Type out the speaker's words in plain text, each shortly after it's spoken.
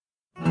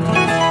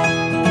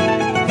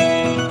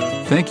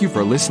Thank you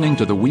for listening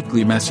to the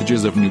weekly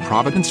messages of New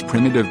Providence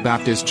Primitive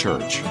Baptist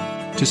Church.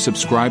 To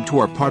subscribe to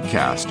our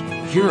podcast,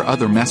 hear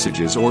other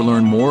messages, or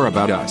learn more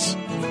about us,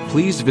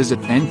 please visit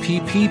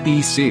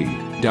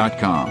nppbc.com.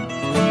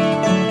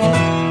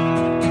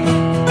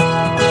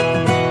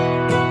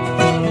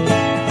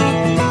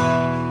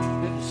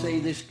 Good to see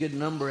this good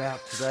number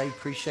out today.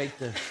 Appreciate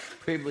the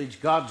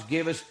privilege God's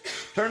given us.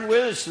 Turn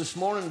with us this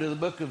morning to the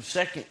book of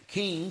 2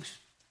 Kings.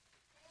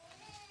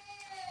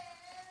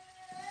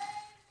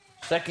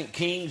 2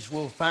 Kings,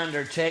 we'll find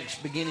our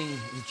text beginning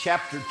in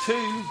chapter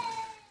 2,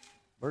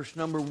 verse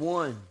number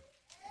 1.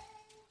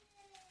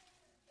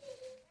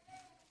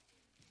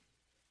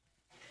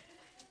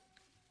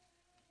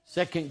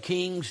 Second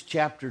Kings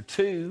chapter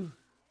 2,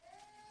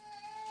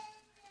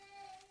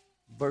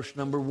 verse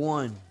number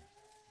 1.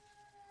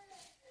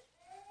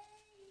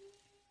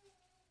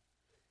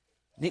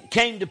 And it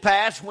came to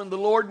pass when the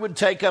Lord would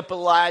take up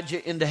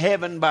Elijah into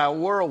heaven by a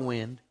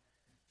whirlwind,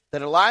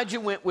 that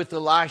Elijah went with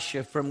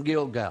Elisha from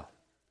Gilgal.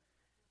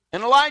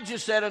 And Elijah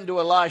said unto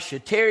Elisha,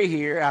 Tarry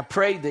here, I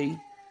pray thee,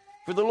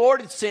 for the Lord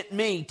hath sent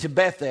me to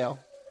Bethel.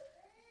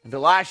 And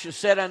Elisha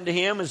said unto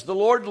him, As the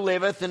Lord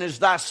liveth, and as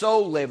thy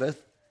soul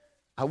liveth,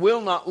 I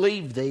will not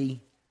leave thee.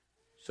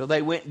 So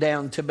they went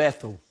down to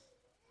Bethel.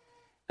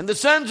 And the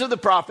sons of the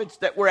prophets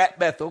that were at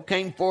Bethel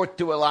came forth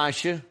to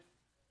Elisha,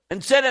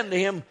 and said unto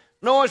him,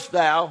 Knowest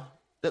thou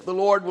that the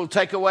Lord will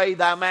take away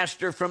thy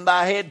master from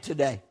thy head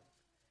today?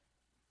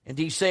 And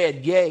he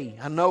said, Yea,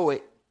 I know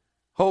it.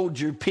 Hold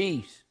your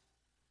peace.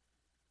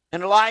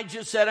 And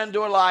Elijah said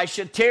unto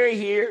Elisha, Tarry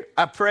here,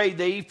 I pray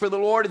thee, for the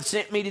Lord hath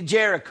sent me to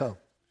Jericho.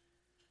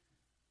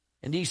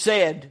 And he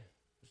said,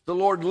 As the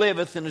Lord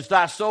liveth, and as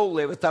thy soul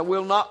liveth, I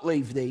will not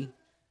leave thee.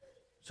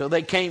 So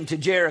they came to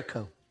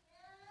Jericho.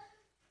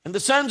 And the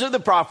sons of the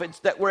prophets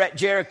that were at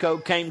Jericho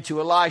came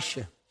to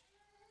Elisha,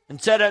 and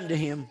said unto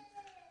him,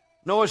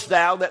 Knowest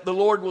thou that the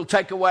Lord will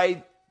take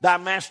away thy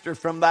master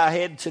from thy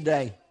head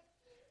today?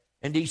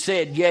 And he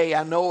said, Yea,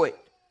 I know it.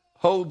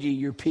 Hold ye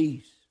your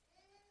peace.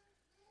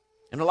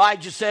 And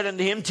Elijah said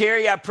unto him,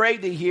 Tarry, I pray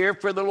thee here,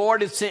 for the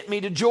Lord hath sent me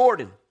to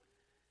Jordan.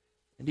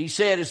 And he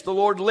said, As the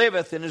Lord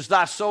liveth, and as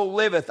thy soul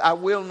liveth, I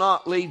will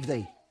not leave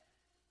thee.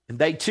 And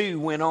they too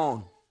went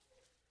on.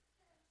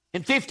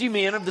 And 50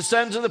 men of the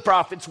sons of the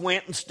prophets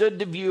went and stood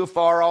to view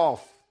afar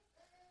off.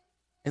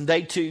 And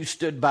they too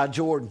stood by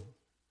Jordan.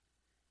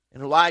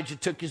 And Elijah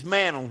took his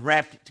mantle,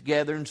 wrapped it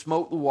together, and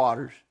smote the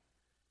waters.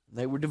 And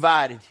they were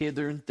divided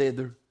hither and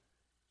thither,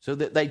 so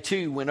that they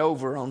too went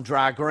over on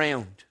dry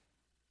ground.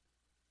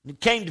 And it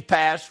came to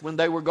pass, when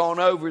they were gone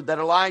over, that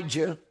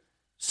Elijah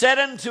said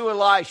unto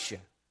Elisha,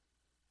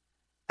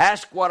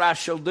 Ask what I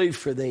shall do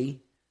for thee,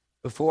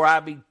 before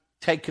I be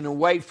taken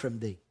away from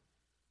thee.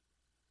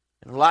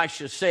 And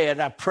Elisha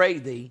said, I pray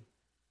thee,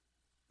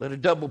 let a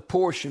double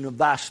portion of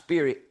thy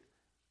spirit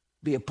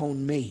be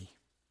upon me.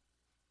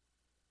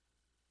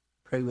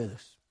 Pray with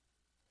us.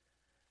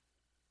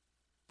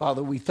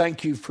 Father, we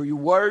thank you for your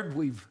word.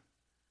 We've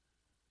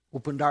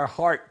opened our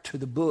heart to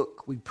the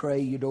book. We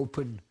pray you'd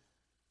open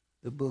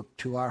the book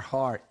to our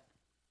heart.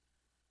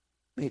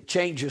 May it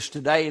change us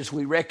today as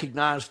we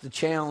recognize the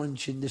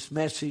challenge in this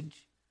message.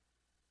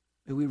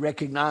 May we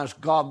recognize,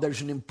 God,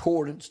 there's an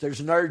importance, there's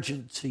an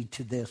urgency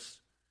to this.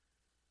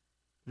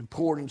 An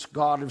importance,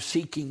 God, of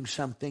seeking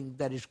something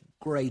that is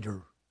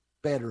greater,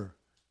 better,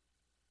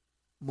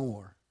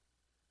 more.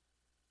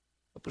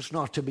 Help us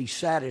not to be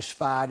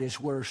satisfied as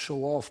we're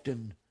so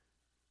often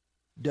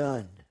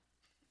done.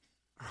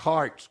 Our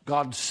hearts,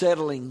 God,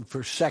 settling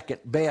for second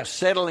best,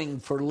 settling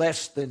for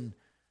less than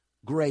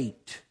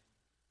great.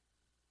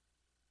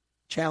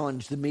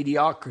 Challenge the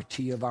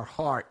mediocrity of our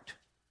heart,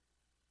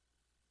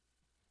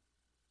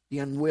 the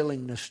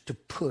unwillingness to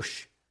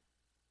push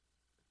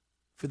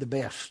for the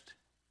best.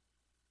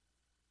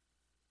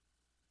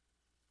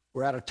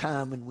 We're out of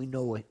time and we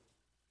know it.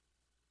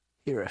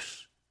 Hear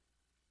us,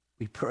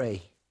 we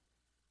pray.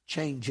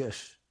 Change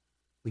us,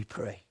 we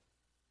pray.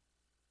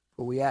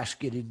 For we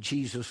ask it in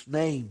Jesus'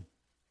 name.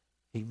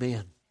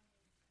 Amen.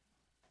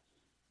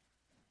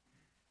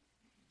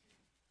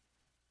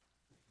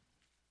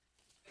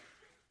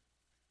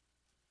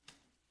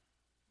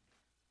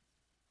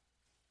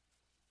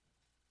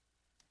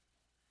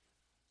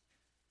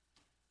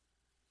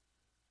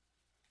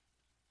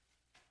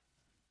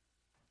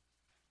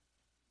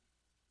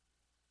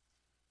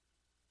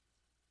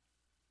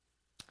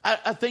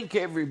 I think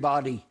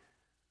everybody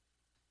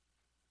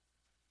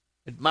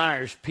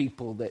admires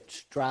people that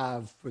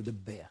strive for the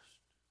best.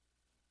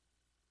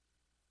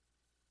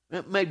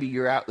 Maybe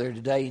you're out there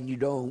today and you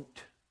don't.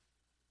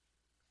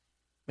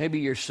 Maybe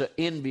you're so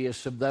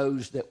envious of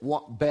those that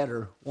want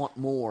better, want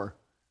more.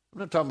 I'm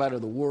not talking about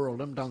of the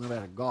world. I'm talking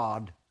about of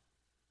God.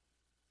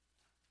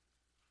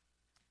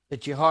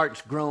 That your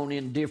heart's grown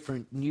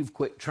indifferent and you've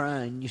quit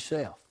trying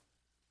yourself.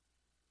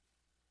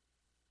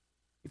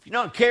 If you're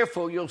not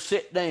careful, you'll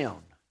sit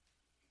down.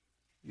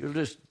 You'll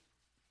just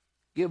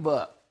give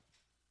up.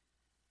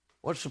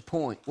 What's the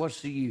point? What's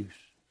the use?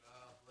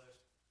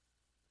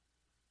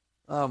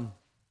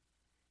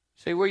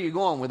 See, where are you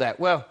going with that?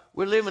 Well,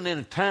 we're living in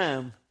a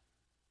time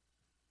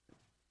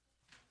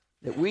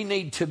that we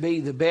need to be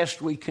the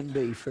best we can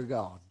be for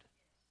God.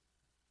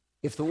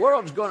 If the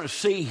world's going to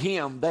see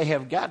Him, they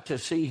have got to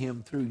see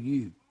Him through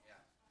you.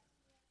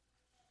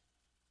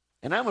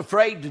 And I'm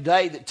afraid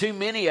today that too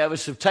many of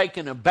us have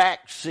taken a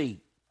back seat.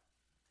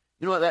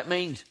 You know what that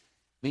means? It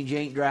means you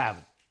ain't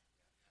driving.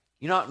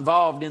 You're not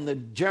involved in the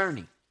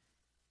journey.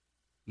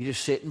 You're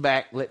just sitting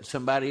back, letting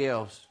somebody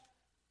else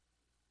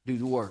do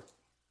the work.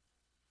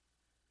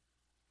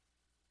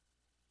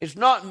 It's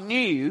not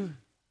new,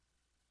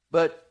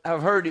 but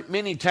I've heard it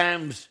many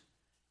times,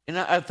 and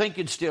I think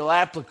it's still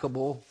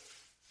applicable,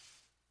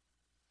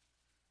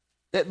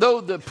 that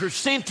though the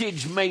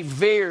percentage may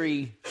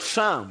vary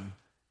some,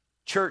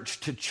 church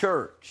to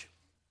church,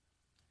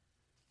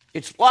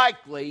 it's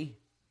likely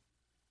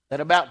that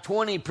about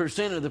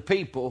 20% of the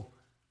people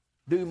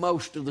do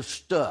most of the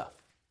stuff.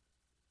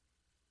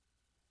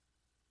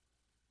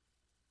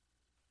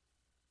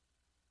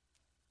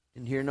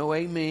 Didn't hear no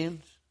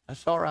amens.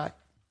 That's all right.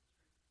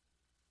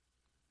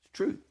 It's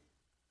true.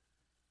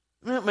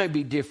 That may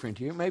be different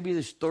here. Maybe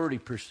there's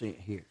 30%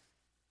 here.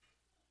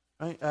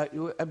 Right?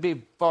 I'd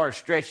be far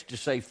stretched to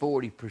say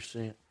 40%.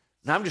 And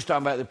I'm just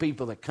talking about the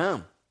people that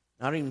come,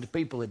 not even the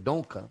people that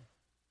don't come.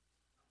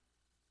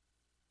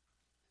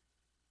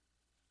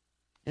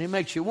 And it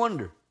makes you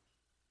wonder.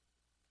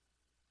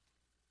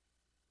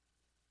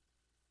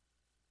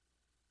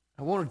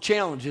 I want to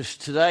challenge us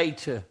today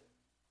to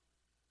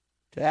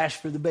ask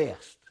for the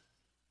best.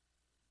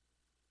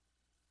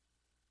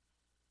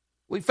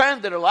 We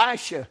find that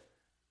Elisha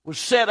was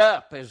set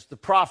up as the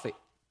prophet.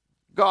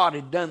 God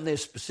had done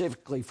this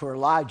specifically for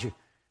Elijah.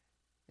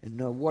 And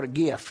what a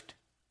gift.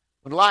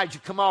 When Elijah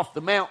come off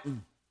the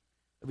mountain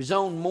of his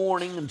own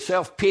mourning and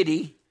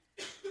self-pity,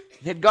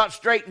 and had got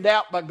straightened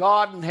out by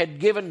God and had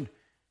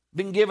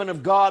been given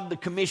of God the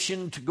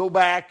commission to go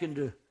back and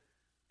to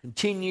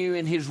continue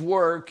in his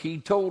work, he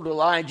told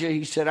Elijah,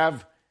 he said,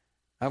 I've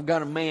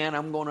got a man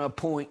I'm going to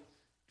appoint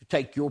to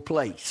take your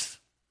place.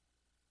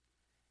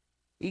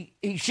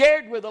 He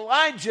shared with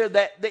Elijah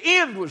that the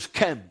end was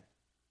coming.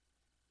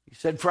 He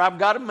said, for I've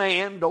got a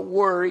man, don't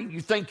worry.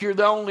 You think you're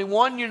the only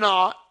one, you're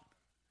not.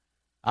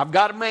 I've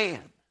got a man.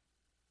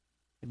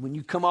 And when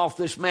you come off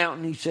this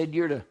mountain, he said,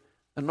 you're to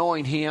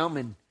anoint him,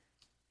 and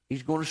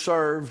he's going to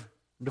serve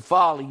and to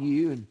follow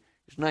you. And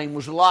his name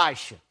was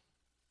Elisha.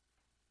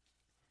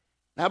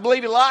 And I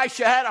believe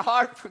Elisha had a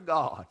heart for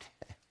God.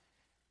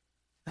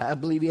 I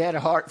believe he had a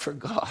heart for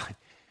God.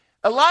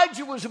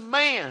 Elijah was a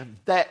man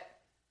that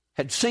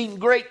had seen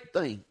great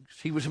things.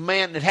 He was a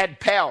man that had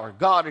power.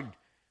 God had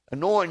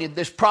anointed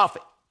this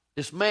prophet,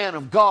 this man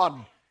of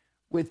God,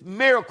 with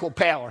miracle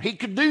power. He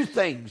could do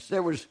things.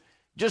 There was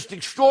just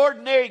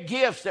extraordinary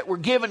gifts that were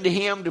given to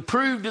him to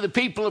prove to the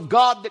people of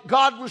God that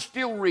God was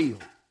still real.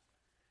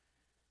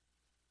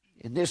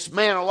 And this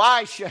man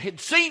Elisha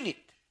had seen it.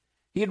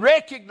 He had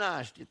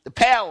recognized it, the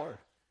power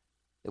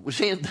that was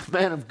in the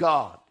man of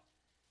God.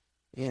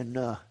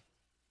 And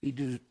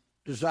he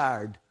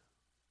desired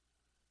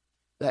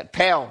that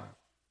power.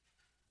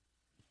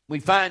 We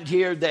find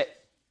here that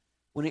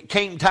when it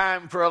came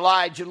time for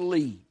Elijah to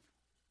leave,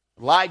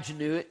 Elijah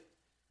knew it.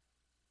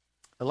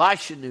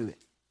 Elisha knew it.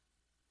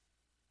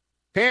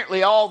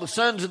 Apparently all the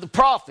sons of the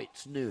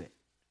prophets knew it.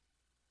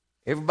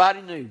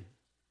 Everybody knew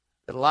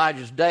that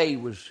Elijah's day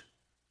was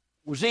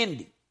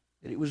ending,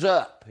 that it was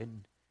up,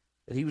 and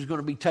that he was going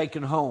to be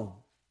taken home.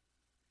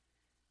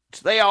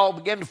 So they all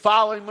began to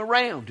follow him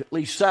around, at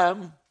least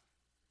some.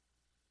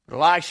 But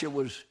Elisha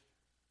was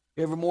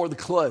evermore the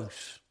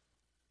close.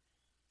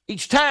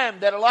 Each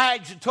time that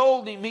Elijah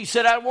told him, he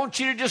said, I want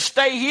you to just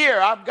stay here.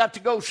 I've got to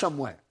go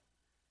somewhere.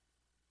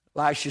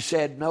 Elisha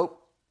said, nope,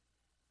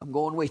 I'm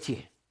going with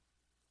you.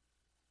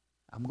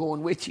 I'm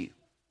going with you.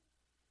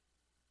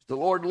 As the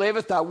Lord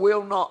liveth, I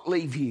will not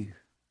leave you.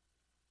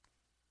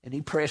 And he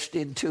pressed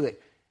into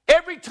it.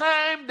 Every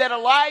time that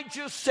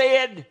Elijah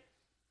said,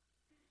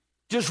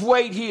 just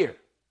wait here.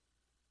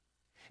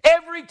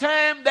 Every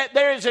time that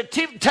there is a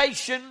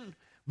temptation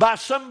by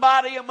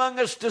somebody among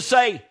us to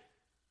say,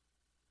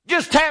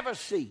 just have a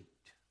seat.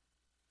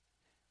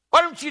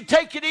 Why don't you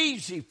take it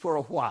easy for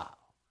a while?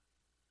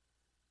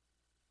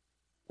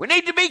 We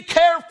need to be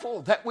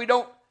careful that we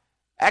don't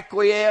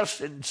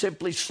acquiesce and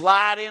simply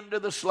slide into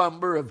the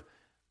slumber of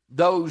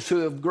those who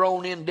have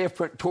grown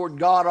indifferent toward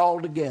God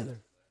altogether.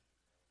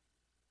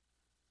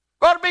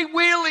 We ought to be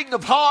willing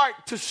of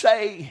heart to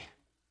say,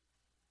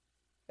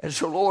 as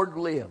the Lord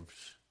lives,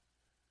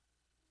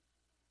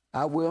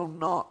 I will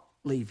not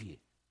leave you.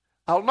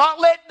 I'll not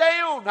let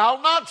down.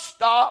 I'll not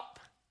stop.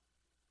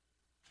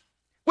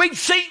 We've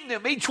seen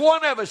them. Each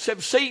one of us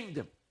have seen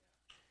them.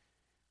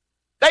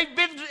 They've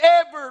been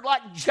ever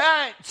like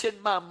giants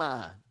in my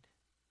mind.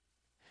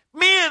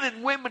 Men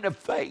and women of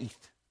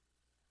faith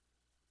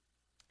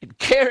and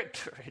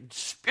character and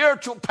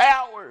spiritual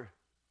power.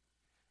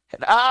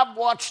 And I've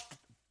watched them.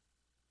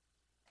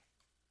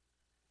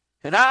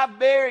 And I've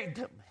buried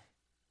them.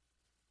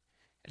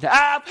 And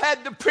I've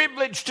had the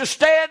privilege to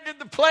stand in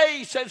the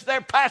place as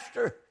their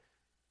pastor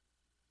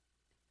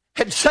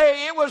and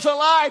say it was a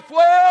life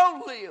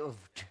well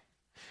lived.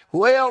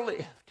 Well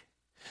lived.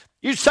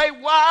 You say,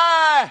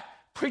 why,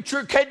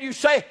 preacher, can you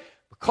say?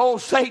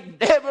 Because they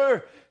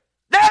never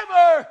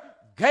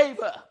gave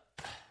up.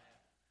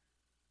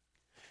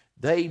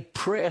 They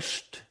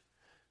pressed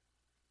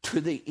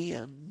to the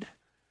end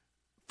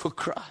for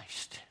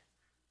Christ.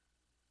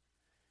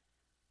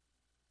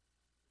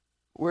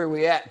 Where are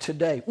we at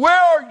today? Where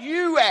are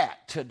you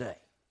at today?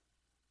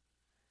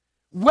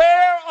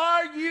 Where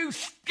are you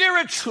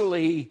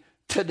spiritually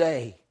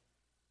today?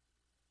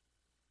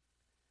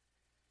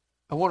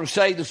 I want to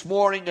say this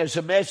morning as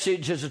a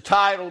message, as a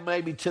title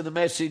maybe to the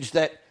message,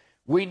 that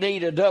we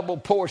need a double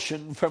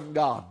portion from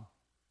God.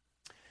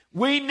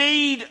 We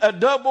need a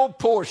double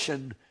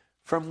portion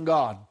from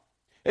God.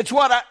 It's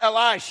what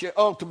Elisha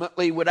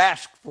ultimately would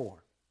ask for.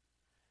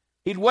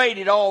 He'd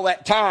waited all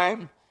that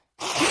time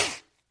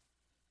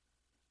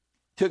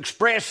to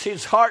express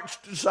his heart's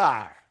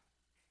desire.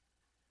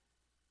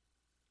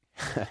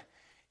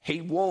 He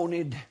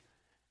wanted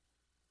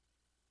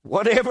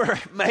whatever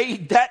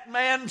made that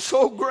man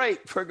so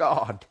great for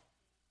God.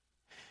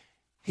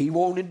 He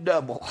wanted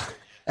double.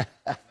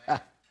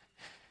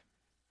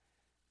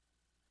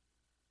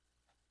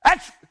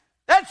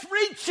 That's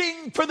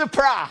reaching for the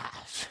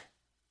prize.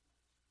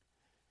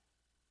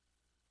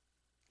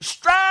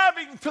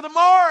 Striving for the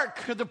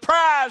mark of the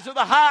prize of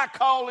the high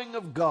calling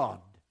of God.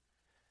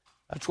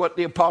 That's what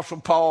the Apostle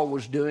Paul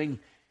was doing.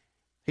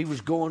 He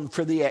was going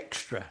for the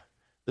extra,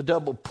 the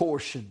double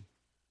portion.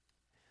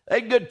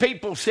 Hey, good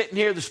people sitting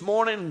here this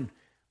morning,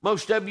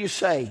 most of you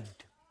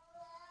saved.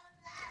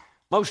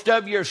 Most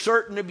of you are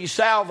certain of your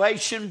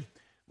salvation.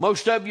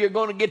 Most of you are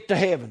going to get to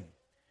heaven.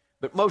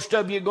 But most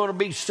of you are going to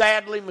be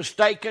sadly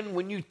mistaken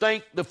when you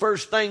think the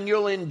first thing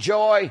you'll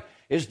enjoy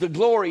is the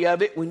glory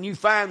of it when you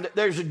find that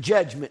there's a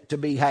judgment to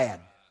be had.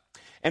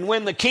 And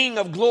when the King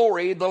of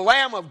glory, the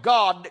Lamb of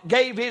God,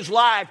 gave his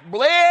life,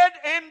 bled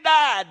and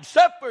died,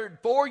 suffered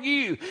for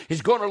you,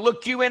 is going to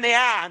look you in the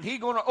eye, and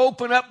he's going to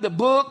open up the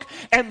book,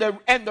 and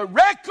the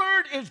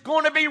record is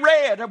going to be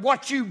read of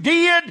what you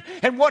did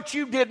and what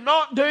you did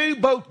not do,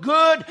 both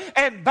good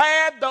and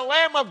bad. The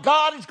Lamb of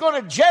God is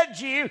going to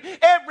judge you.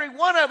 Every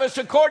one of us,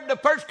 according to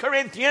 1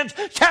 Corinthians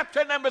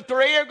chapter number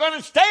 3, are going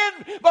to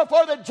stand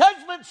before the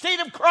judgment seat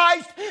of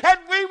Christ, and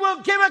we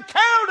will give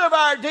account of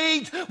our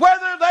deeds,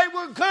 whether they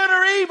were good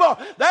or evil.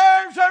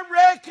 There's a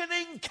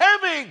reckoning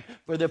coming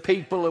for the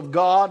people of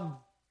God.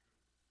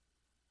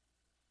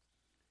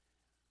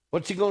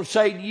 What's he going to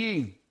say to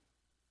you?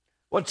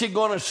 What's he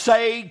going to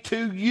say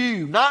to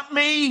you? Not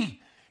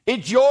me.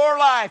 It's your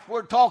life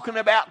we're talking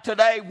about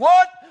today.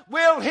 What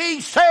will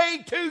he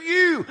say to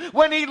you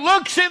when he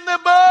looks in the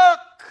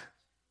book?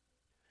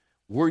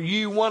 Were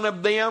you one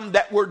of them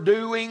that were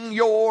doing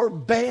your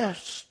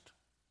best?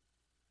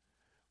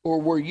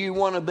 Or were you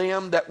one of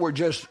them that were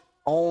just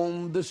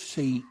on the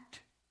seat?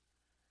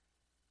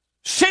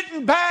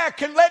 Sitting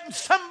back and letting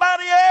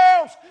somebody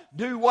else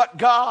do what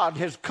God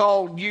has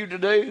called you to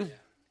do.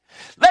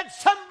 Let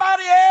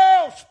somebody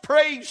else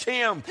praise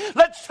him.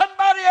 Let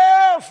somebody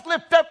else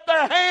lift up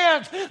their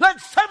hands.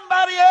 Let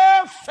somebody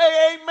else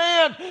say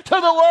amen to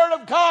the word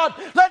of God.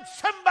 Let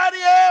somebody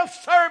else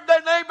serve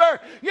their neighbor.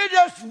 You're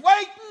just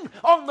waiting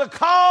on the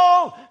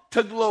call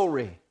to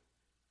glory.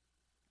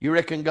 You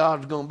reckon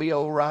God's going to be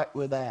all right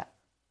with that?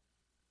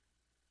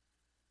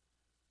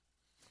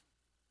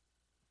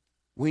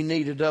 We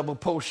need a double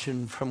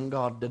portion from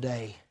God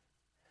today.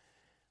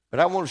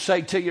 But I want to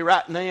say to you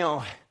right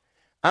now,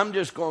 I'm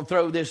just going to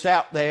throw this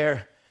out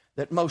there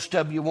that most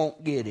of you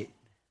won't get it.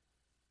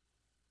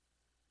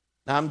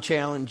 Now, I'm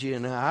challenging you.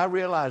 Now, I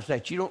realize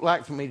that you don't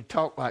like for me to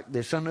talk like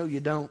this. I know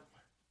you don't.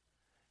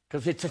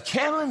 Because it's a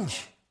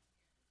challenge.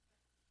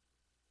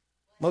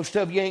 Most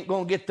of you ain't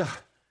going to get the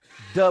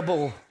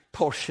double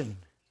portion.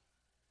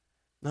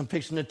 And I'm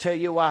fixing to tell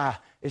you why.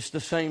 It's the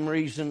same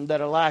reason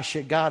that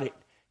Elisha got it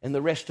and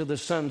the rest of the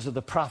sons of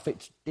the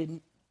prophets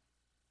didn't.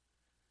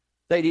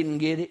 They didn't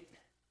get it.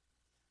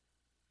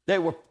 They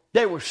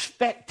were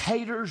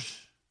spectators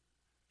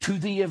to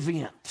the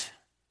event,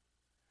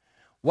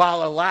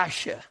 while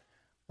Elisha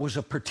was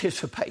a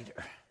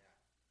participator.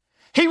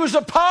 He was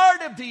a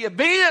part of the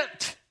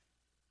event.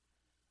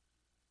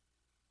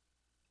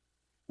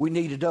 We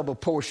need a double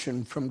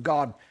portion from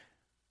God.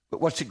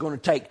 But what's it going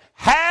to take?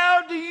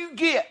 How do you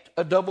get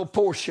a double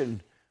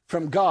portion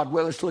from God?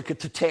 Well, let's look at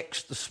the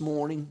text this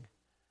morning.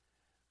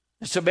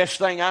 It's the best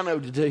thing I know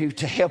to do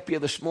to help you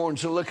this morning.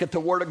 So look at the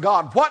Word of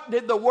God. What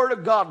did the Word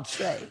of God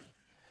say?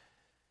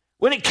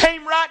 When it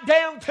came right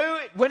down to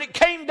it, when it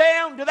came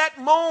down to that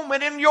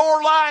moment in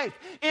your life,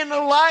 in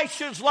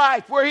Elisha's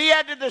life, where he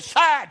had to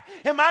decide,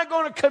 am I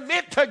going to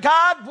commit to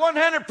God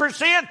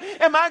 100%?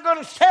 Am I going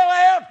to sell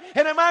out?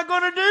 And am I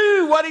going to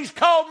do what he's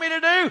called me to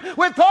do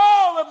with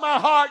all of my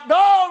heart, and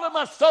all of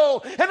my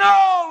soul, and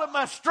all of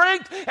my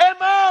strength? Am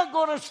I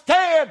going to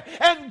stand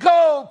and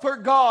go for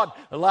God?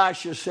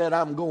 Elisha said,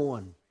 I'm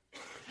going.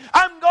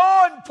 I'm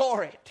going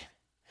for it.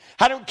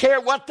 I don't care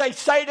what they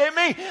say to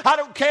me. I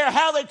don't care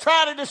how they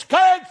try to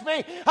discourage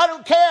me. I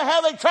don't care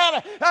how they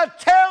try to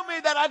tell me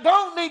that I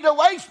don't need to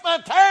waste my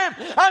time.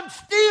 I'm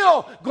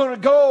still going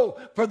to go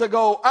for the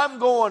goal. I'm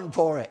going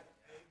for it.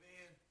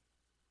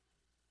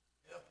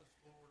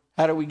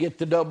 How do we get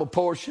the double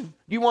portion?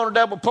 You want a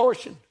double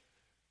portion?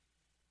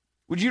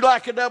 Would you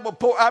like a double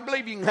portion? I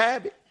believe you can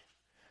have it.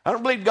 I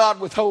don't believe God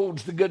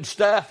withholds the good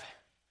stuff.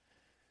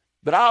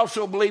 But I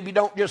also believe He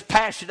don't just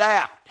pass it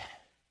out.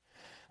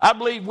 I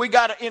believe we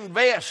got to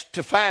invest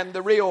to find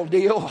the real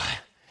deal.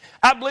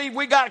 I believe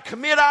we got to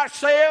commit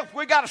ourselves.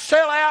 We got to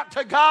sell out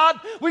to God.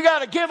 We got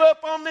to give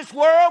up on this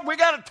world. We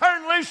got to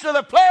turn loose of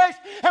the flesh.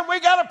 And we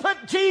got to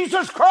put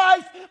Jesus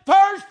Christ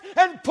first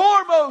and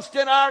foremost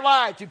in our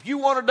lives. If you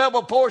want a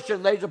double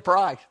portion, there's a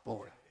price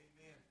for it.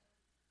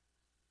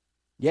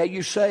 Yeah,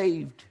 you're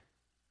saved.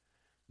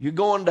 You're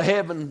going to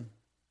heaven.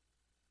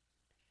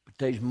 But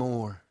there's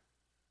more.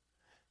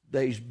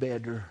 There's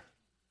better.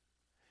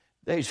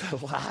 There's a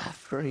life,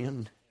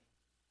 friend.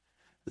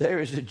 There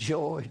is a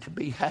joy to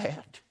be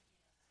had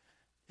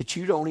that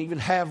you don't even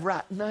have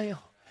right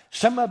now.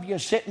 Some of you are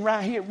sitting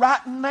right here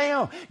right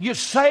now. You're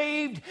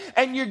saved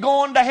and you're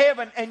going to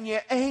heaven and you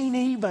ain't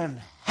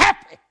even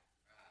happy.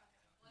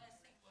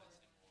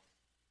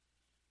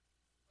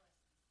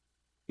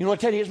 You know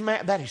what that is,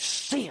 man? That is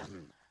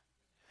sin.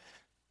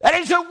 That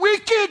is a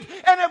wicked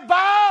and a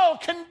vile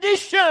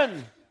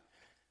condition.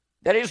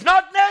 That is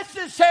not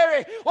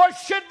necessary or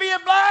should be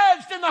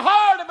obliged in the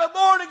heart of a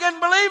born-again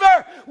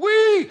believer.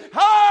 We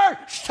are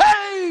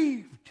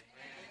saved.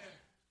 Amen.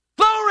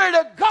 Glory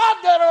to God,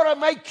 that ought to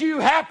make you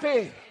happy.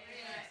 Amen.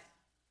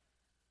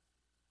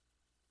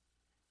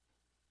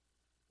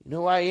 You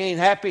know why you ain't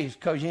happy? It's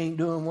because you ain't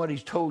doing what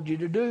He's told you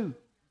to do.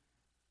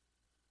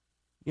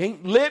 You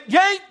ain't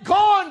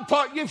going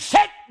for it. You've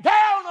sat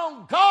down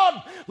on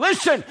God.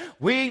 Listen,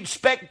 we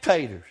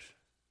spectators.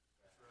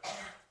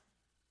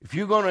 If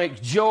you're going to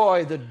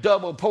enjoy the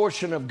double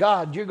portion of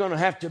God, you're going to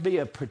have to be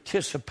a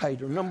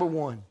participator. Number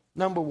one.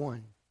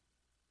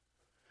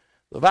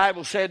 The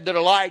Bible said that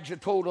Elijah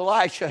told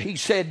Elisha, he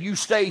said, you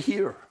stay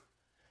here.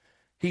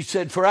 He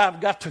said, for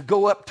I've got to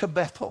go up to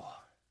Bethel.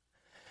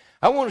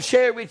 I want to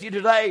share with you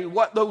today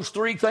what those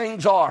three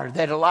things are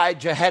that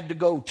Elijah had to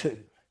go to.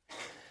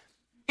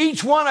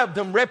 Each one of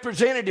them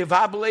representative,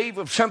 I believe,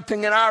 of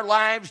something in our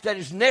lives that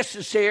is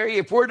necessary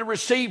if we're to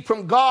receive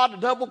from God a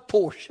double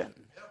portion.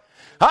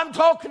 I'm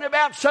talking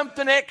about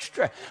something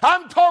extra.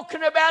 I'm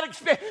talking about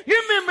experience. You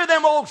remember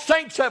them old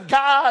saints of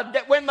God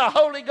that when the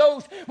Holy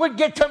Ghost would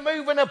get to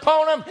moving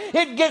upon them,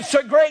 it gets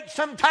so great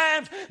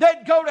sometimes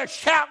they'd go to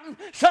shouting.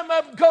 Some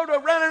of them go to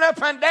running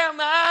up and down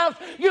the aisles.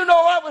 You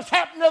know what was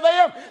happening to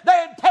them? They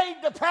had paid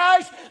the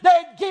price.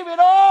 They'd give it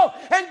all.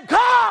 And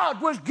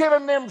God was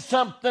giving them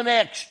something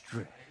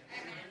extra.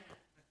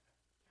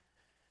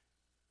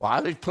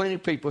 Why, there's plenty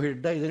of people here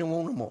today that don't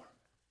want no more.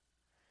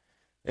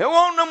 They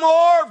want no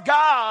more of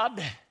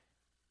God.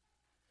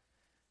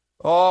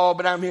 Oh,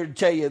 but I'm here to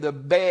tell you the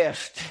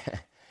best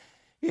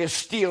is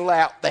still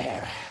out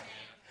there.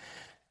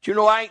 But you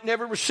know, I ain't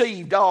never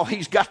received all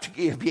He's got to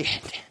give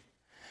yet.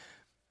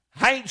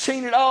 I ain't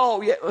seen it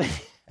all yet.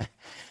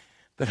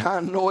 But I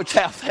know it's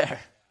out there.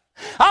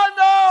 I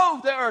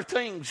know there are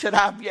things that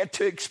I've yet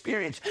to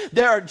experience.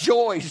 There are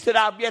joys that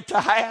I've yet to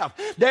have.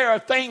 There are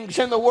things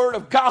in the Word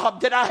of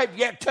God that I have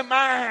yet to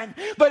mind.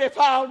 But if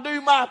I'll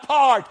do my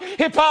part,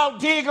 if I'll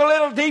dig a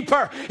little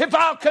deeper, if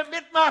I'll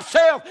commit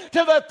myself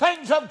to the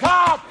things of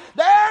God,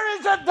 there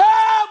is a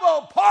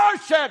double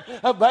portion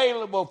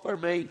available for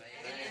me. Amen.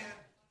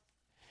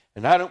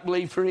 And I don't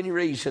believe for any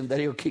reason that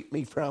He'll keep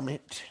me from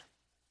it.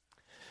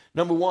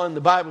 Number one,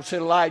 the Bible said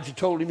Elijah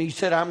told him, he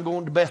said, I'm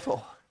going to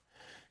Bethel.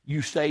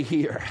 You stay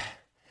here.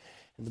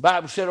 And the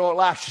Bible said,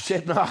 Elisha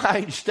said, no, I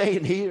ain't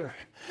staying here.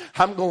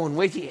 I'm going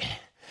with you.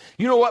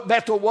 You know what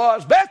Bethel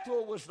was?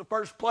 Bethel was the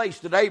first place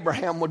that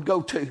Abraham would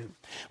go to.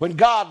 When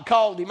God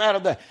called him out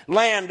of the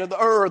land of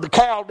the Ur, the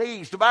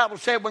Chaldees, the Bible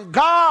said when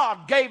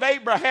God gave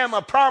Abraham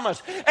a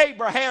promise,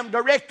 Abraham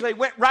directly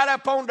went right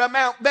up onto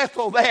Mount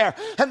Bethel there.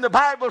 And the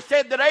Bible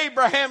said that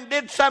Abraham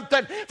did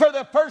something for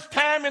the first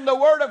time in the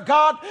Word of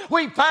God.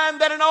 We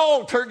find that an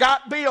altar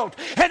got built.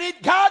 And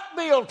it got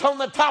built on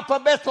the top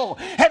of Bethel.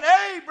 And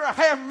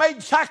Abraham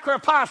made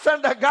sacrifice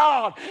unto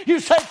God. You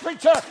say,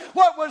 preacher,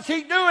 what was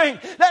he doing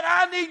that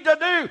I need to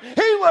do?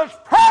 He was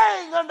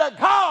praying unto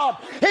God.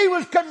 He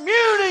was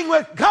communing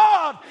with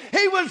God.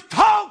 He was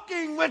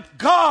talking with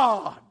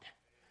God.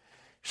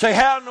 Say,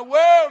 how in the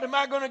world am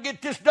I going to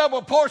get this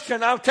double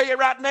portion? I'll tell you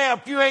right now,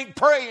 if you ain't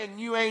praying,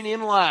 you ain't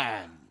in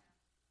line.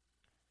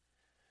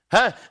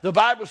 The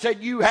Bible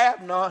said you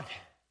have not,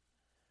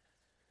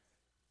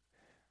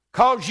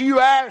 because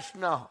you ask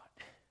not.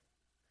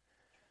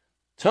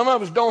 Some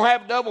of us don't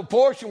have a double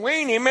portion. We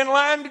ain't even in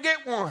line to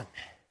get one,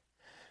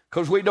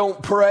 because we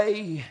don't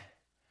pray.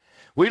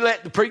 We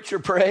let the preacher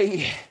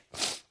pray.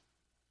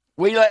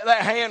 We let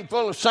that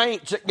handful of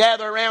saints that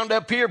gather around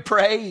up here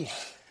pray.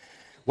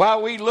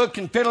 While we look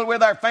and fiddle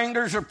with our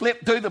fingers or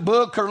flip through the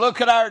book or look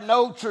at our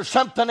notes or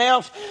something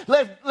else,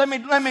 let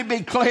me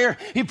be clear.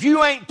 If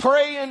you ain't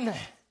praying,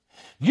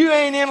 you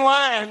ain't in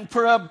line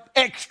for an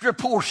extra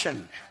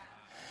portion.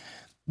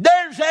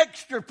 There's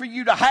extra for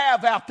you to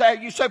have out there.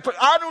 You say,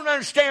 I don't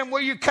understand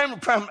where you're coming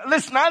from.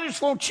 Listen, I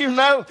just want you to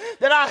know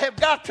that I have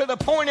got to the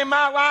point in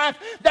my life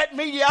that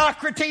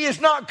mediocrity is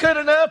not good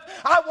enough.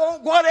 I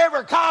want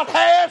whatever God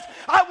has.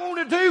 I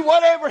want to do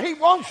whatever He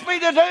wants me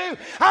to do.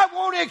 I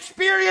want to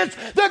experience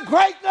the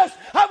greatness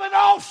of an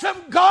awesome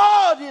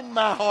God in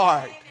my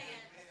heart.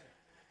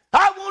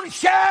 I want to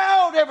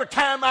shout every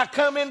time I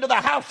come into the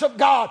house of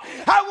God.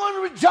 I want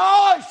to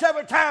rejoice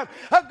every time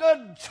a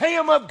good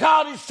hymn of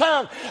God is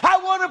sung. I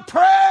want to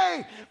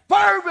pray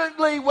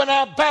fervently when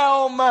I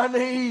bow on my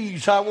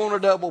knees. I want a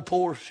double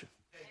portion.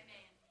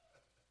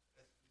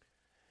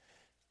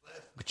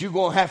 But you're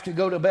going to have to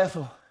go to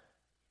Bethel.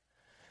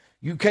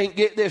 You can't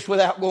get this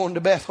without going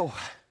to Bethel.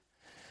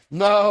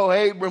 No,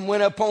 Abram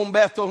went up on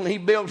Bethel and he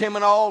built him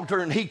an altar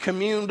and he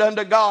communed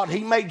unto God.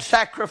 He made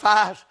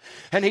sacrifice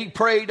and he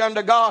prayed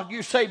unto God.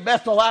 You say,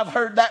 Bethel, I've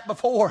heard that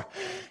before.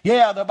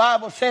 Yeah, the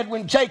Bible said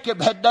when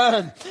Jacob had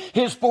done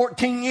his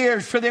 14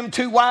 years for them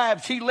two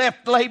wives, he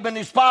left Laban,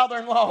 his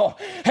father-in-law.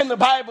 And the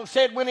Bible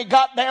said when he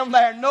got down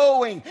there,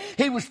 knowing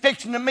he was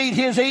fixing to meet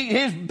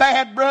his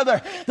bad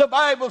brother, the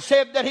Bible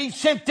said that he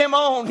sent them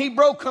on. He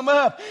broke them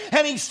up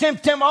and he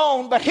sent them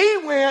on. But he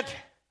went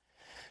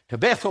to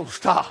Bethel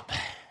stop.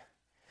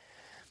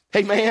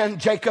 Amen.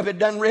 Jacob had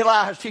done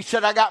realized. He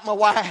said, I got my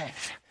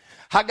wife.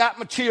 I got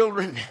my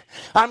children.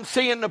 I'm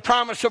seeing the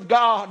promise of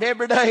God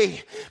every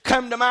day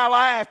come to my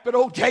life. But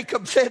old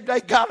Jacob said,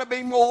 they got to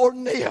be more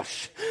than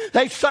this.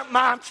 There's something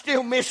I'm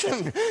still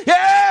missing.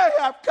 Yeah,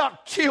 I've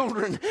got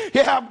children.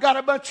 Yeah, I've got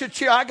a bunch of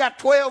children. I got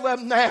 12 of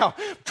them now.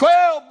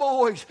 12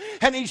 boys.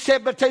 And he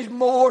said, but there's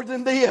more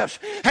than this.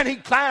 And he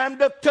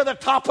climbed up to the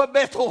top of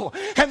Bethel.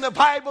 And the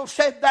Bible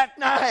said that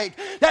night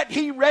that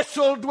he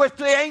wrestled with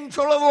the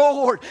angel of the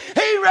Lord.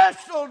 He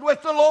wrestled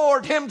with the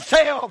Lord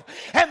himself.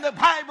 And the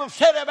Bible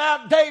said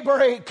about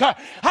daybreak,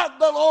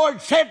 the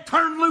Lord said,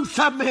 turn loose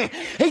of me.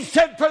 He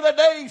said, for the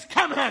day's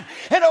coming.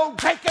 And old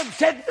Jacob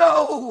said,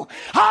 no,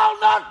 I'll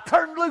not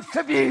turn loose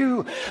of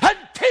you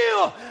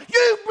until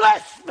you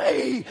bless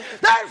me.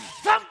 There's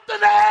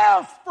something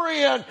else,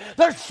 friend.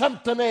 There's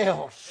something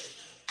else.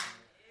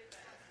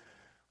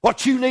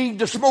 What you need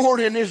this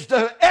morning is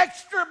the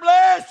extra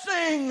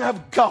blessing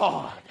of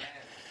God.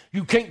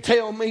 You can't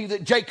tell me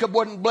that Jacob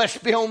wasn't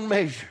blessed beyond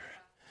measure.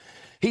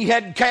 He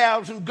had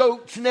cows and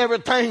goats and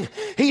everything.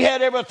 He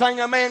had everything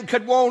a man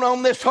could want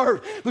on this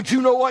earth. But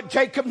you know what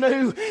Jacob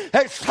knew?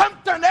 There's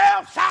something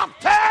else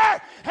out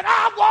there, and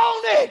I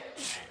want it.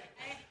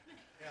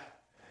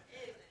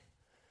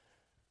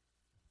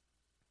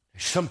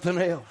 There's something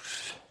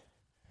else.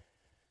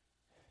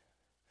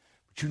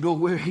 But you know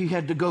where he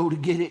had to go to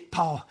get it,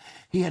 Paul?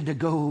 He had to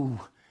go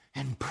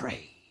and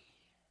pray.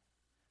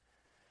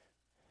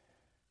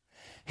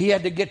 He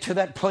had to get to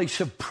that place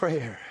of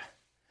prayer,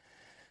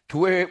 to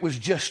where it was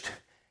just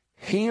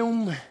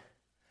him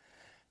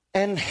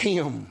and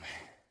him.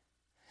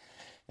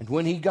 And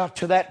when he got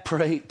to that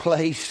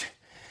place,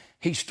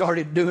 he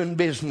started doing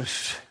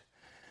business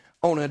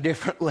on a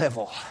different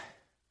level.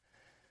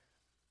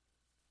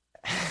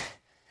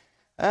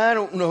 I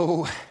don't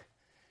know,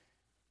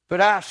 but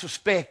I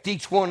suspect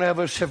each one of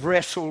us have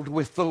wrestled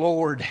with the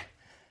Lord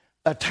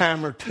a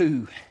time or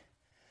two.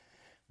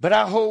 But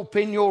I hope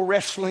in your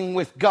wrestling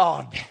with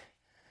God,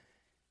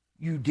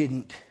 you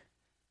didn't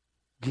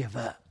give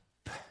up.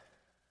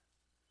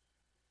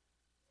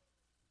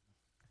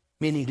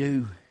 Many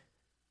do.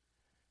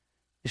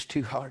 It's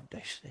too hard,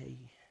 they say.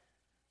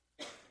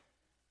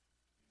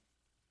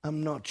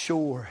 I'm not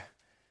sure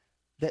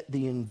that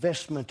the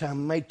investment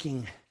I'm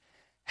making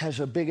has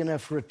a big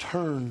enough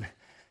return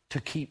to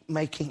keep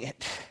making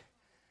it.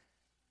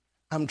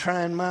 I'm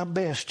trying my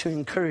best to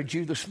encourage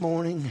you this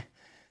morning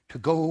to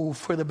go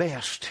for the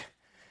best.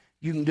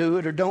 You can do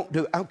it or don't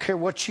do it. I don't care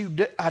what you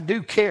do. I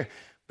do care.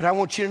 But I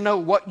want you to know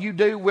what you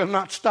do will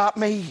not stop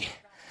me,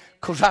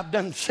 because I've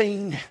done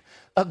seen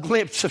a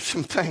glimpse of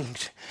some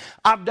things.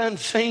 I've done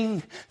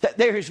seen that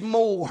there is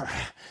more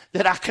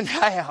that I can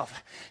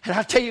have. And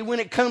I tell you, when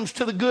it comes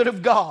to the good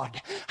of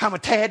God, I'm a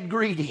tad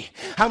greedy.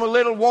 I'm a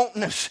little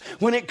wantiness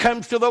when it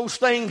comes to those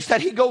things that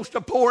he goes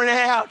to pouring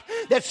out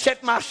that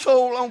set my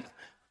soul on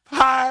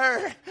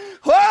fire.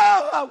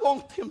 Oh, I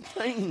want them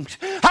things.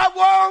 I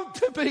want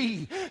to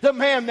be the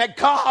man that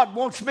God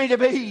wants me to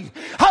be.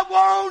 I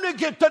want to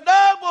get the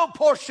double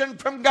portion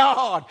from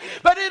God.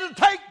 But it'll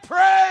take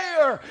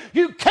prayer.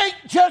 You can't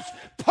just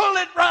pull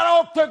it right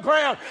off the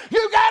ground.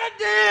 You got to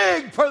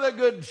dig for the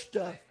good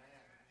stuff.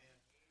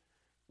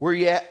 Where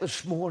you at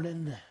this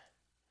morning?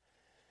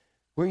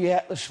 Where you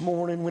at this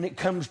morning when it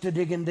comes to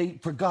digging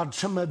deep for God?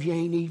 Some of you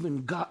ain't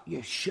even got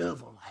your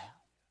shovel out.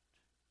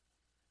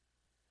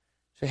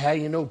 Say, how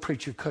you know,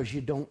 preacher? Because you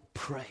don't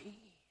pray.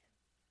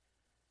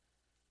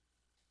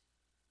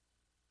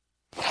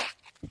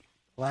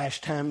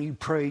 Last time you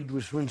prayed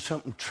was when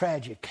something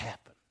tragic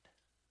happened.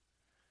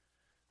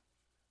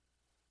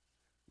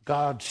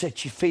 God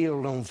set your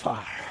field on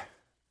fire,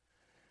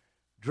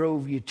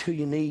 drove you to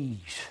your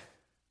knees.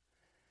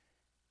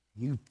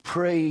 You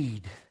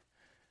prayed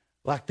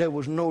like there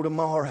was no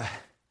tomorrow.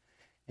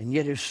 And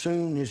yet as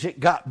soon as it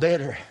got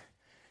better,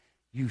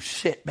 you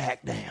sit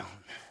back down.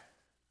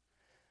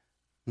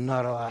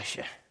 Not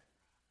Elisha.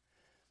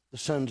 The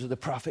sons of the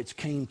prophets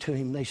came to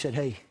him. They said,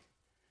 hey,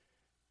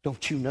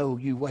 don't you know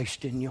you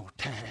wasting your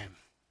time?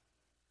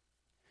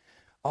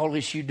 All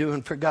this you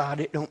doing for God,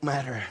 it don't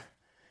matter.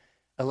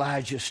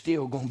 Elijah's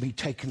still going to be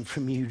taken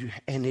from you,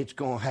 and it's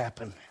going to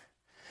happen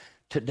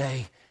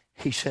today.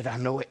 He said, I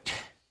know it.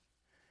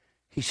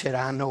 He said,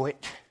 I know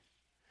it.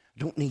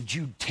 Don't need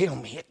you to tell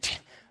me it.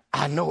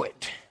 I know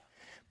it.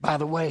 By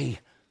the way,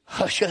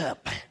 hush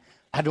up.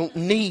 I don't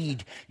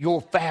need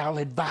your foul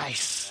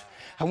advice.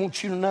 I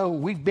want you to know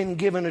we've been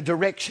given a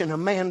direction, a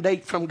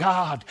mandate from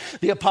God.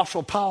 The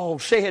Apostle Paul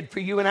said for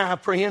you and I,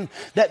 friend,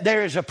 that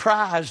there is a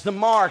prize, the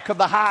mark of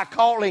the high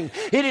calling.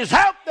 It is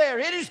out there.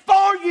 It is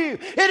for you.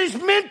 It is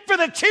meant for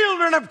the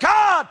children of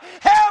God.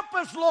 Help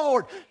us,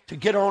 Lord, to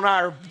get on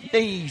our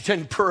knees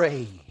and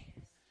pray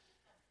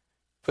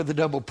for the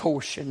double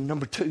portion.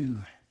 Number 2,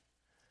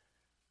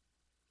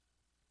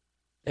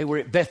 they were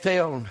at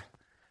Bethel.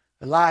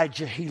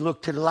 Elijah, he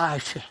looked at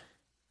Elisha.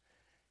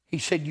 He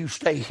said, you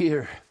stay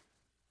here.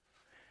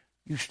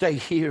 You stay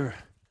here.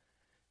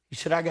 He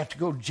said, I got to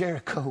go to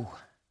Jericho.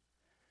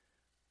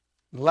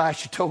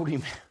 Elisha told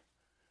him,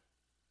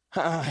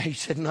 he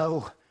said,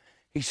 no.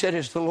 He said,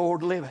 as the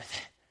Lord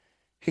liveth.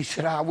 He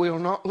said, I will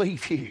not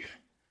leave you.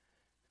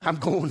 I'm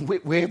going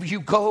with wherever you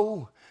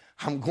go.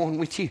 I'm going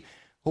with you.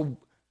 Well,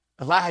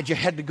 Elijah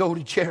had to go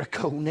to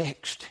Jericho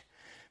next.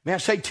 May I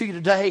say to you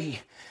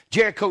today,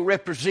 Jericho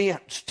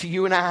represents to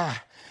you and I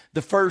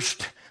the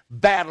first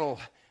battle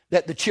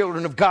that the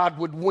children of God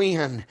would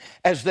win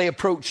as they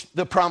approached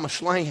the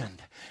promised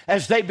land.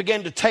 As they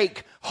began to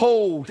take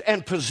hold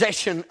and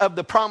possession of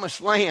the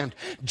promised land,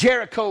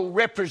 Jericho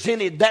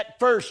represented that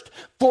first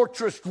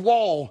fortress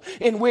wall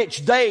in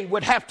which they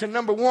would have to,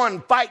 number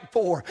 1, fight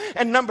for,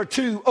 and number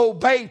 2,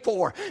 obey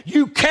for.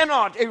 You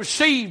cannot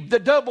receive the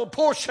double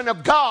portion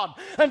of God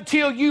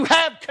until you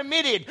have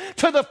committed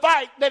to the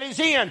fight that is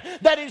in,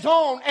 that is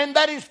on, and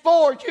that is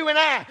for you and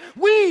I.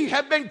 We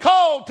have been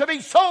called to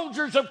be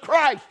soldiers of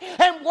Christ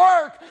and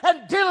work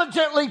and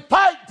diligently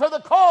fight for the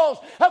cause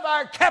of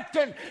our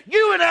captain.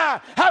 You and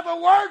I have a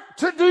work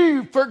to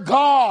do for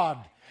God.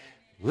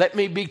 Let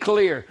me be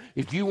clear.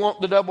 If you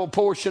want the double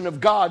portion of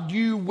God,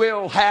 you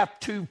will have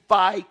to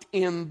fight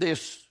in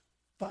this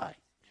fight.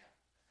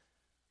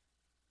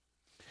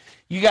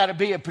 You got to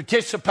be a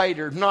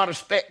participator, not a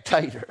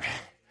spectator.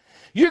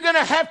 You're going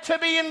to have to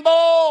be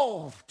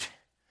involved.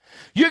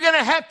 You're going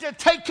to have to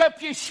take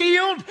up your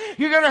shield.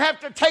 You're going to have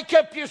to take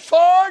up your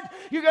sword.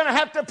 You're going to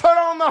have to put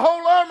on the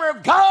whole armor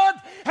of God.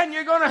 And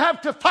you're going to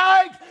have to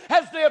fight,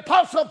 as the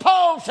Apostle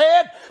Paul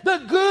said, the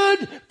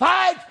good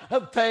fight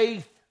of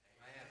faith.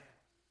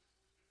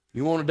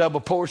 You want a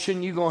double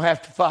portion, you're going to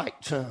have to fight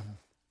some.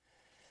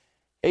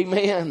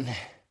 Amen.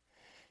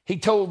 He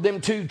told them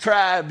 2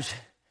 tribes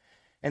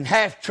and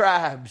half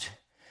tribes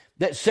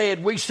that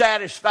said, we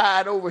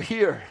satisfied over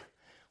here.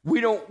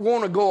 We don't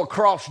want to go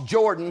across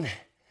Jordan.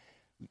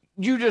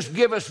 You just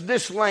give us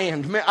this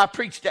land. I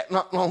preached that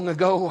not long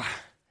ago.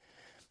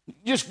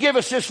 Just give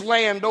us this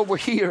land over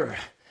here.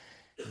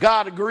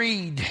 God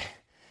agreed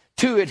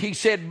to it. He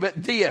said,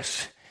 but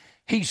this.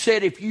 He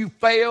said, if you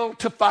fail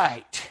to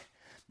fight,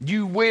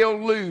 you will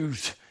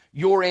lose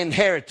your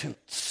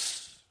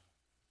inheritance.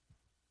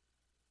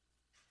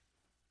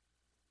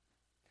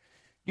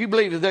 You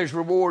believe that there's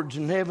rewards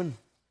in heaven?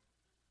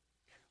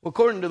 Well,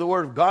 according to the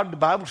Word of God, the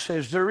Bible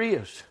says there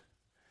is.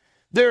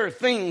 There are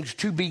things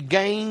to be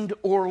gained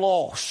or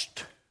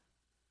lost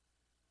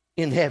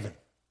in heaven.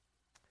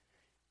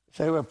 You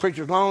say, well,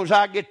 preacher, as long as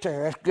I get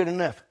there, that's good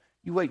enough.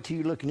 You wait till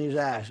you look in his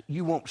eyes.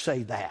 You won't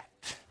say that.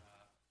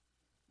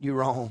 You're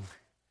wrong.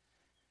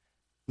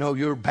 No,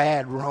 you're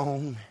bad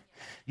wrong.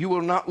 You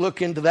will not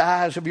look into the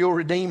eyes of your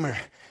Redeemer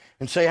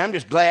and say, I'm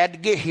just glad to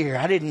get here.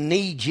 I didn't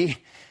need you.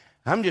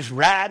 I'm just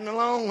riding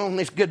along on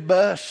this good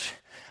bus.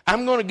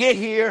 I'm going to get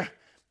here.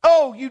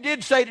 Oh, you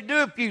did say to do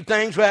a few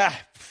things. Well,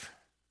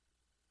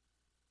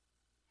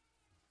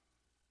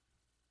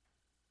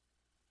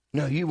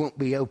 no, you won't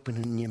be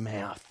opening your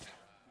mouth.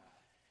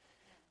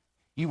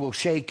 You will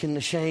shake in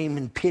the shame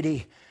and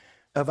pity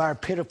of our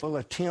pitiful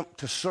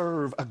attempt to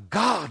serve a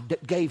God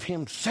that gave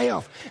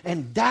himself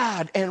and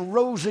died and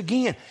rose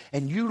again.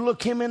 And you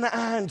look him in the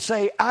eye and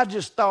say, I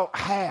just thought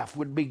half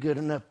would be good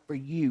enough for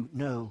you.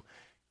 No,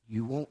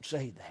 you won't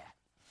say that.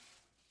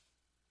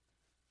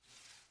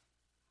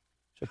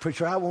 So,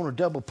 preacher, I want a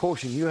double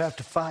portion. You have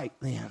to fight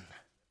then.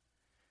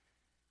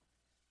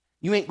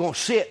 You ain't going to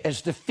sit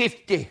as the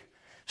 50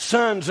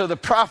 sons of the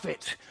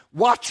prophets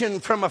watching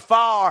from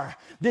afar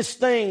this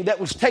thing that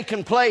was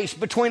taking place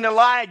between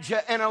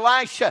Elijah and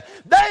Elisha.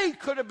 They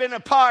could have been a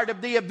part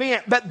of the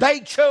event, but they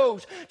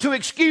chose to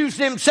excuse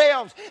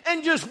themselves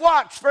and just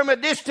watch from a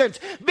distance.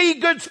 Be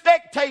good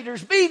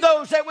spectators. Be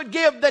those that would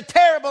give the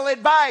terrible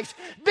advice.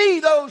 Be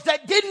those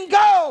that didn't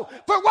go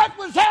for what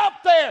was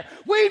out there.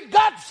 We've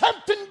got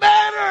something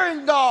better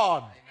in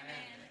God.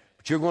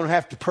 But you're going to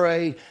have to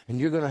pray and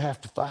you're going to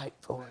have to fight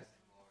for it.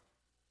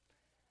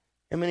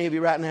 How many of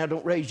you right now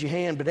don't raise your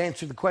hand, but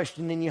answer the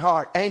question in your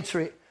heart? Answer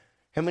it.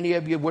 How many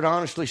of you would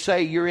honestly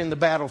say you're in the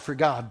battle for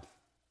God?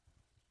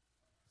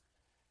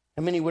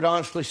 How many would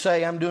honestly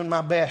say, I'm doing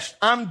my best?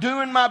 I'm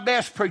doing my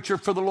best, preacher,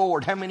 for the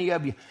Lord. How many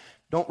of you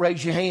don't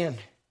raise your hand?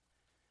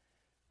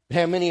 But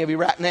how many of you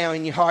right now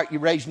in your heart,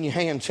 you're raising your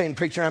hand saying,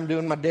 preacher, I'm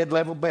doing my dead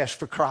level best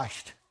for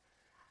Christ.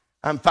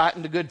 I'm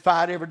fighting the good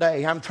fight every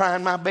day. I'm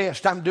trying my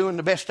best. I'm doing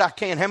the best I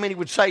can. How many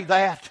would say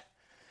that?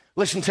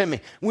 Listen to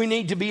me. We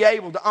need to be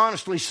able to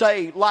honestly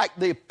say, like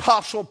the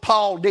Apostle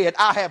Paul did,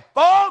 I have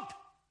fought.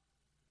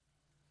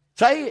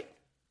 Say it.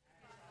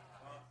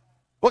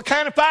 What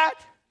kind of fight?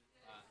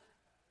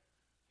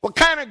 What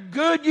kind of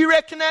good you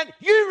reckon that?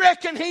 You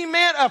reckon he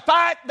meant a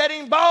fight that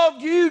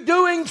involved you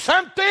doing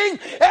something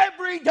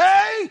every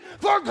day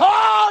for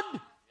God?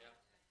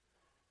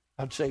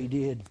 I'd say he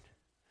did.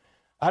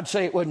 I'd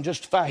say it wasn't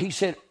just a fight. He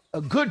said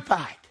a good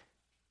fight.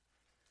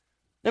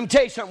 Let me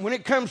tell you something. When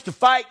it comes to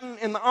fighting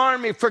in the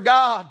army for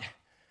God,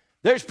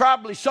 there's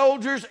probably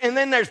soldiers and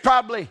then there's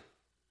probably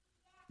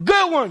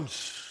good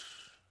ones.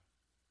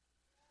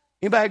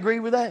 Anybody agree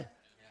with that?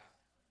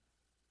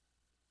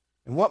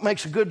 And what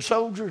makes a good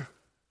soldier?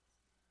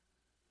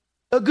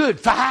 A good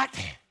fight.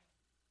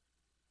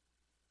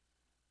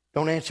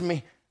 Don't answer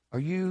me. Are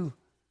you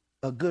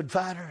a good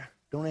fighter?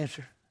 Don't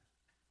answer.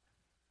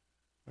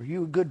 Are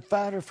you a good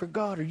fighter for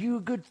God? Are you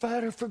a good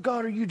fighter for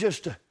God? Or are you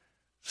just a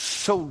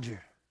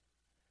soldier?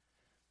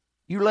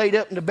 You laid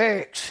up in the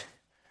barracks,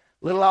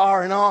 little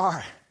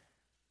R&R.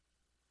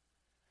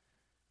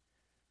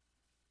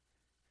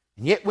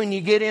 And yet when you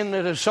get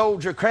into the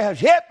soldier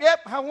crowds, yep,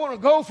 I want to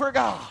go for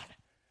God.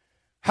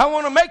 I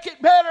want to make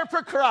it better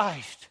for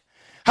Christ.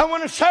 I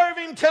want to serve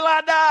him till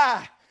I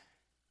die.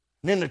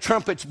 And then the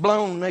trumpet's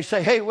blown and they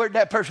say, hey, where'd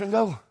that person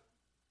go?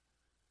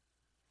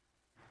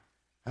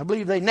 I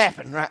believe they're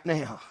napping right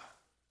now.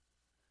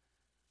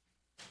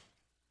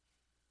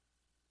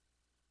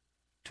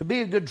 To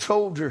be a good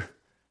soldier,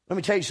 let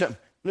me tell you something.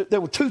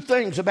 There were two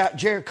things about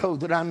Jericho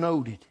that I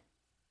noted.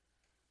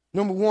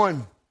 Number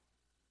one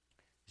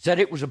is that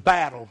it was a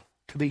battle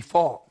to be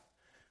fought.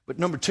 But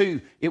number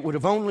two, it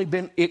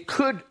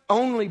could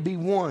only be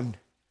won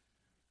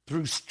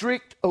through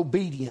strict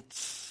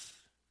obedience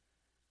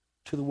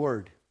to the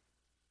word.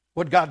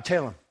 What did God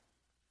tell him?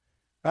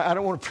 I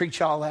don't want to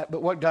preach all that,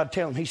 but what did God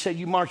tell him? He said,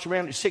 you march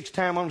around it 6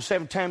 times, on the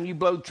 7th time you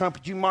blow the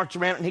trumpet, you march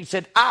around it, and he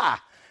said, I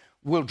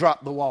will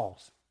drop the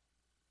walls.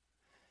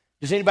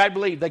 Does anybody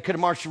believe they could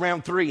have marched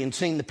around 3 and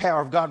seen the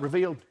power of God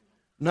revealed?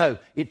 No.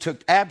 It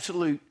took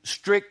absolute,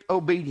 strict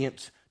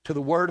obedience to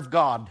the Word of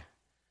God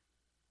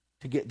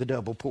to get the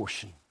double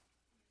portion.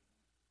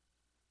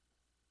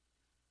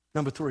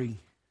 Number 3.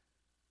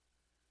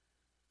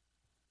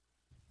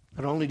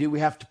 Not only do we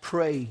have to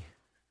pray,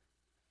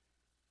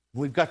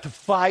 we've got to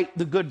fight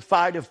the good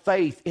fight of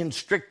faith in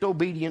strict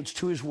obedience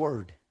to His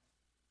Word.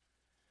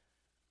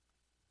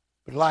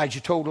 But Elijah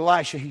told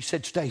Elisha, he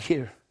said, stay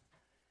here.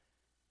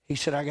 He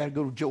said, I got to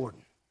go to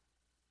Jordan.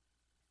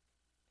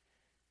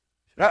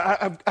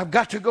 I've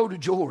got to go to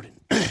Jordan.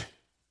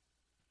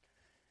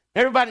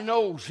 Everybody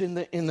knows in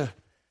the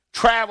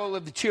travel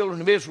of the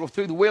children of Israel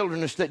through the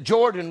wilderness that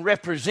Jordan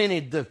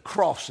represented the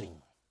crossing.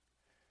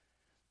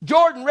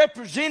 Jordan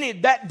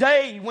represented that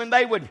day when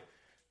they would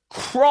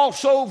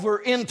cross over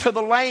into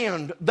the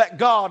land that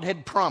God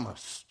had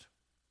promised.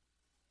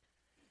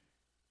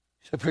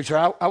 He said, preacher,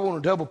 I want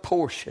a double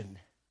portion.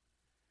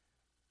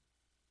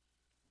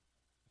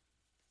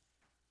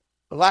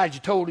 Elijah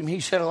told him, he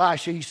said,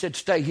 Elisha, he said,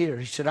 stay here.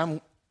 He said,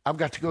 I've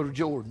got to go to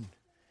Jordan.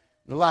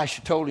 And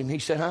Elisha told him, he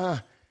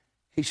said,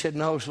 He said,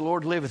 no, as the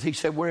Lord liveth. He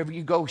said, wherever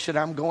you go, he said,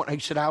 I'm going. He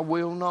said, I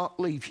will not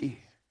leave you.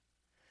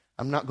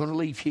 I'm not going to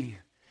leave you.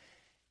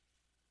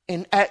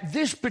 And at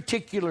this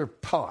particular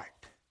part,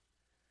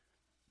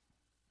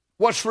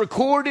 what's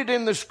recorded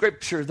in the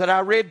scripture that I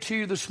read to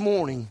you this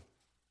morning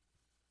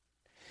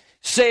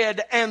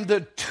said, and the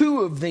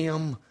two of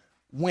them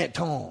went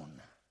on.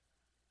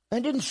 I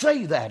didn't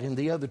say that in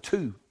the other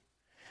two.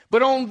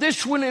 But on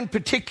this one in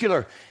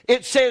particular,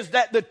 it says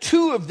that the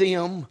two of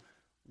them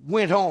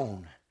went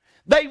on.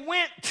 They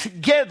went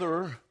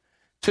together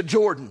to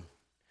Jordan.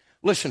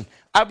 Listen,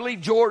 I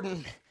believe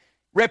Jordan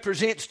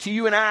represents to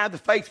you and I the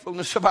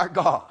faithfulness of our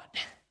God.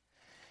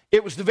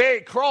 It was the very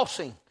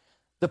crossing.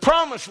 The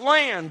promised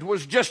land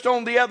was just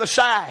on the other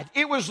side.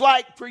 It was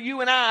like for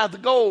you and I the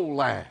goal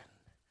line.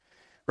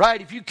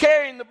 Right? If you're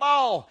carrying the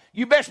ball,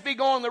 you best be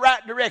going the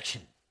right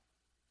direction.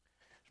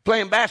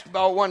 Playing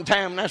basketball one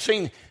time, and I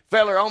seen a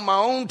fella on my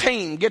own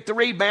team get the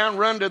rebound,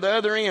 run to the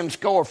other end,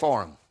 score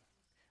for him.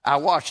 I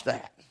watched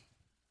that.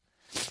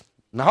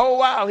 And the whole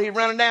while he's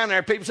running down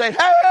there, people say,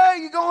 hey,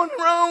 you're going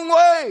the wrong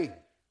way.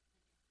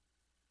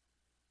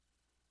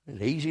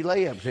 And easy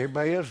layups.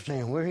 Everybody else is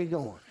saying, where he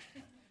going?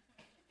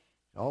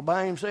 All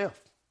by himself.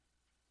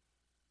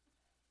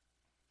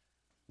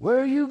 Where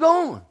are you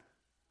going?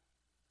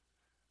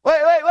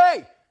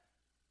 Wait.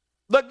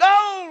 The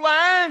goal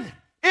line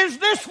is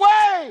this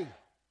way.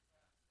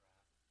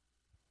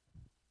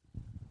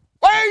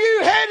 Where are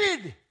you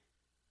headed?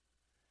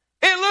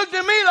 It looked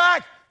to me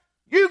like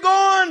you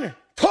going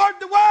toward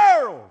the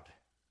world,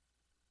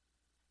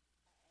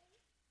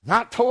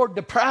 not toward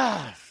the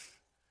prize.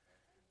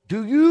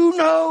 Do you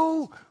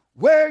know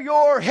where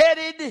you're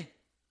headed?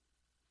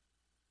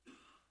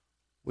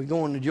 We're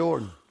going to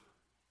Jordan.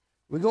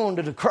 We're going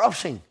to the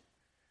crossing.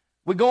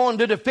 We're going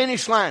to the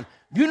finish line.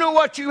 You know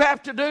what you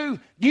have to do?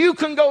 You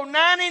can go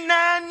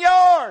 99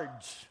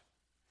 yards.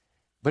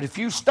 But if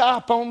you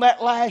stop on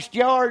that last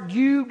yard,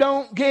 you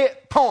don't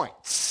get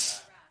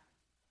points.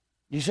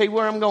 You see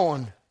where I'm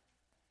going?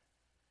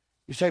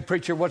 You say,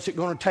 preacher, what's it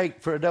going to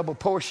take for a double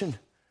portion?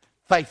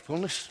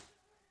 Faithfulness.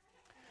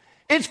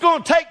 It's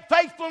going to take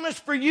faithfulness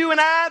for you and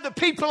I, the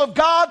people of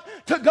God,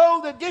 to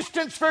go the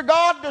distance for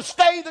God, to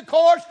stay the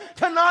course,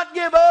 to not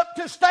give up,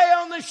 to stay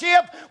on the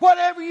ship,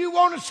 whatever you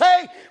want to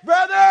say.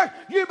 Brother,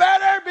 you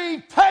better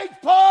be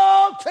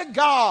faithful to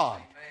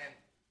God.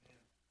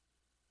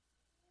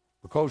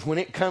 Because when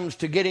it comes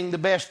to getting the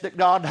best that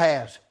God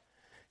has,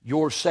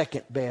 your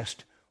second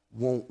best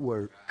won't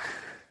work.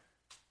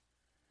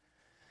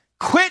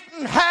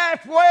 Quitting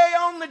halfway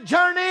on the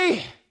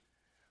journey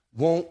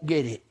won't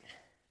get it.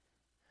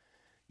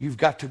 You've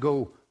got to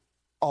go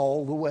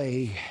all the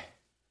way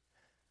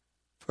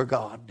for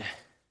God.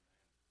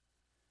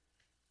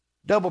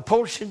 Double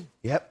portion?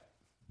 Yep.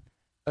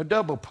 A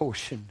double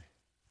portion.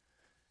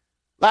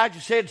 Elijah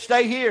said,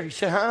 stay here. He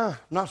said, I'm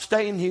not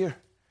staying here.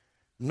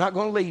 I'm not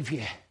going to leave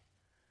you.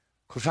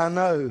 Because I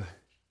know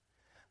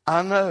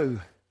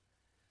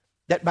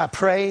that by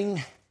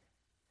praying,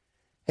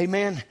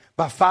 amen,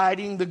 by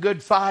fighting the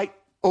good fight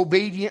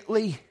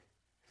obediently,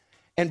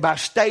 and by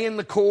staying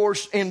the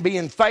course and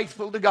being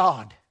faithful to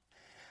God,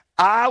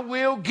 I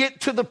will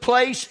get to the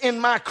place in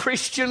my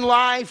Christian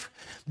life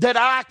that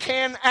I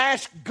can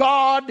ask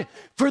God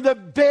for the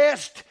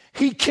best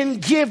He can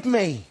give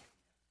me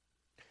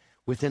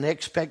with an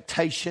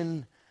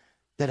expectation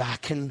that I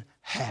can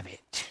have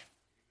it.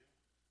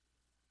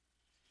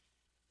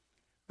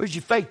 Where's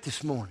your faith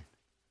this morning?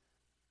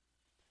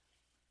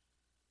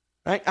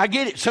 Right? I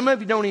get it. Some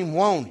of you don't even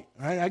want it.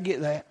 Right? I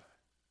get that.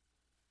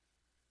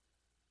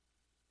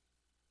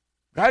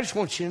 But I just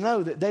want you to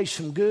know that there's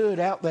some good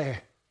out there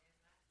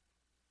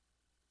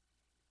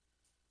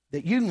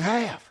that you can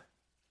have.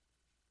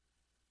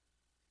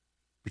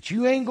 But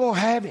you ain't going to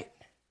have it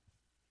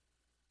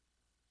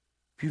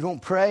if you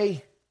don't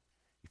pray,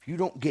 if you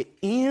don't get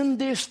in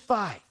this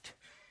fight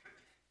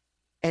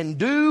and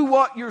do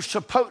what you're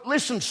supposed.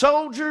 Listen,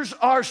 soldiers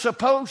are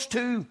supposed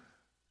to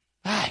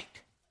fight.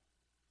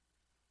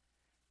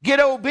 Get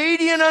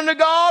obedient unto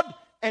God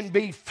and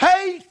be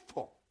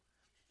faithful.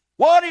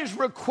 What is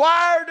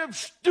required of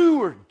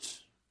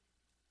stewards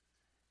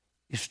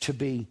is to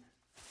be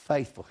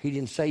faithful. He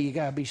didn't say you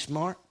got to be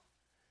smart.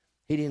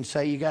 He didn't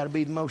say you got to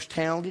be the most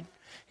talented.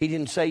 He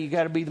didn't say you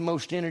got to be the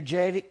most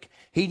energetic.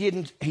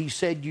 He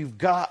said you've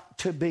got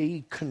to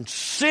be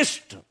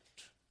consistent,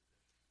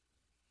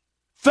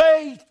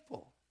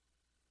 faithful.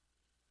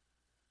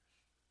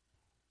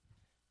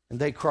 And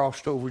they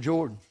crossed over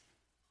Jordan.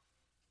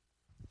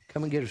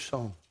 Come and get a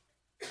song.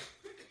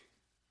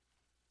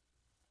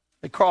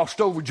 They crossed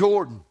over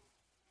Jordan.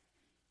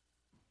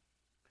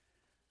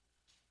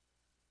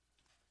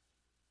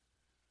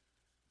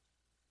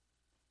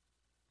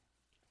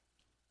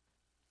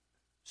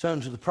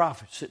 Sons of the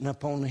prophets sitting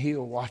up on the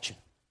hill watching.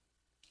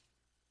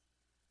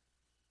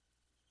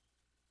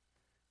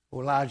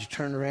 Well, Elijah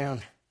turned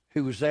around.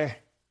 Who was there?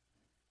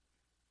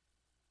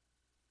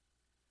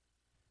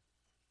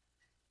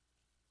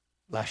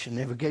 Elisha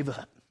never gave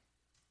up.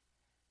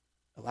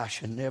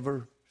 Elisha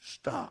never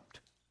stopped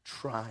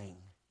trying.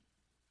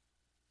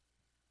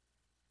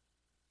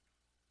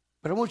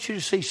 But I want you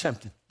to see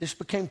something. This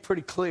became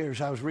pretty clear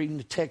as I was reading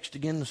the text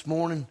again this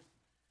morning.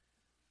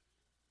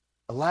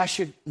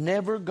 Elisha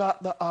never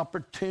got the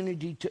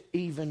opportunity to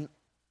even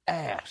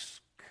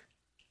ask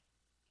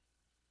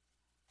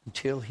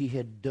until he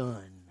had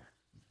done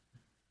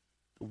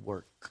the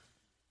work.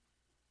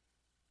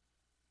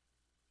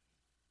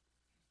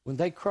 When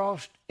they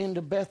crossed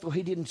into Bethel,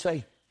 he didn't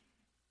say,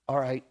 all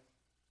right,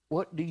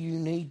 what do you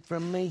need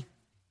from me?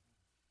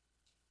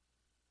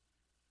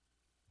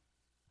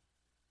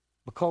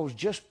 Because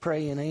just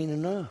praying ain't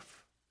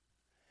enough.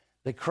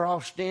 They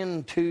crossed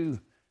into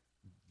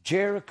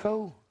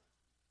Jericho.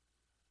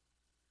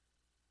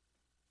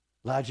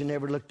 Elijah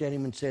never looked at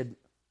him and said,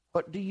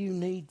 what do you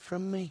need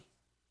from me?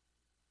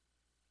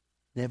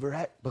 Never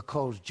act,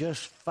 because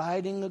just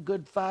fighting a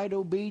good fight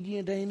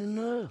obedient ain't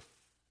enough.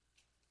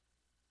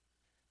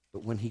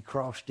 But when he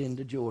crossed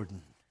into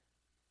Jordan,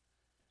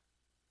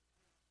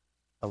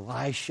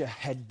 Elisha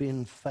had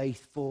been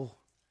faithful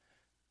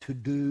to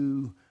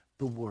do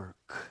the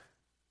work.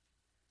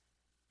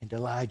 And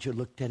Elijah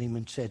looked at him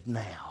and said,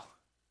 now,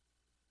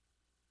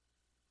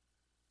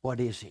 what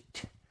is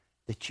it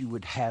that you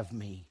would have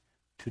me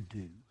to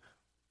do?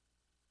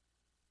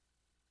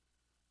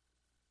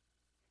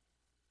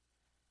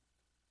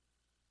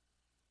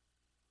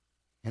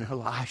 And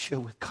Elisha,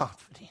 with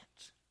confidence,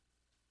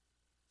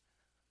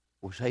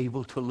 was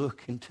able to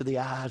look into the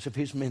eyes of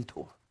his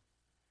mentor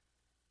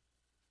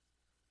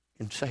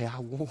and say, I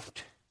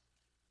want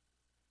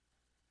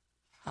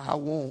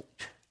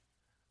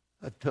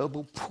a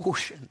double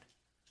portion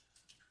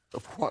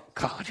of what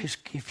God has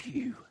given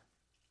you.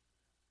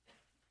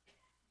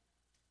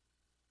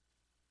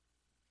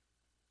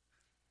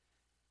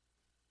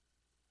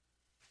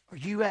 Are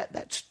you at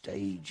that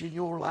stage in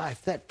your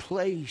life, that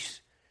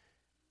place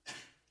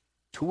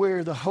to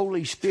where the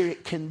Holy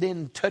Spirit can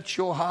then touch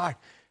your heart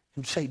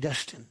and say,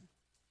 Dustin,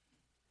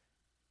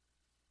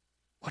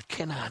 what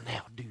can I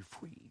now do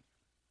for you?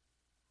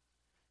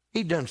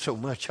 He's done so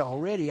much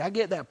already. I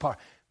get that part.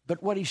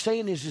 But what he's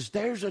saying is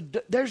there's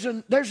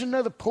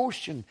another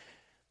portion,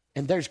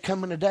 and there's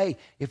coming a day,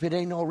 if it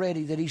ain't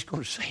already, that he's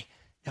going to say,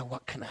 now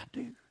what can I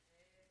do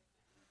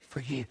for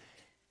you?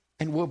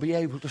 And we'll be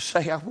able to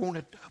say, I want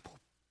a double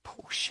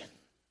portion.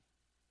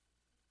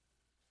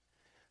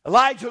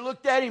 Elijah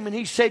looked at him and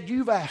he said,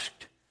 you've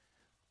asked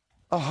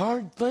a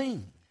hard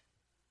thing.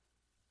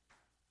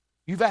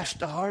 You've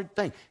asked a hard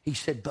thing. He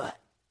said, but.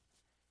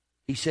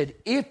 He said,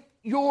 if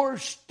you're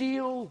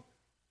still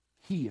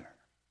here.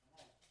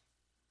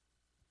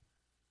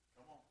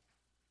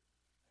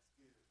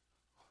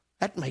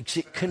 That makes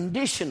it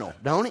conditional,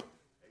 don't it?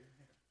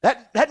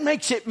 That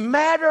makes it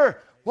matter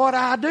what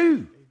I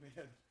do.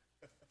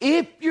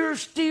 If you're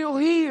still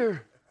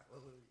here,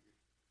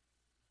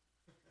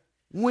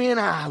 when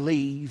I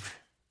leave,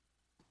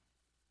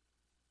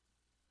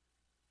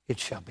 it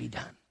shall be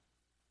done.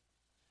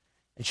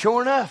 And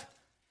sure enough,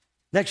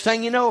 next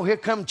thing you know, here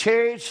come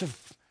chariots of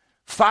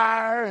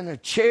fire and a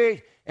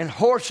chariot and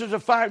horses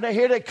of fire.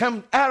 Here they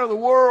come out of the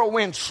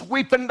whirlwind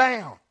sweeping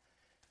down.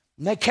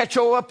 And they catch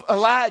up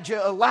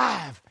Elijah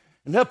alive.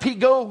 And up he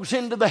goes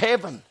into the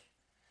heaven.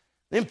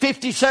 Them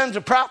 50 sons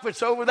of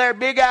prophets over there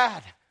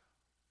big-eyed.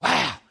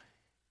 Wow.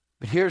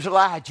 But here's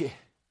Elijah.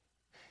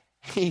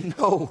 He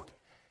knows.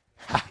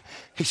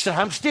 He said,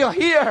 I'm still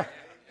here.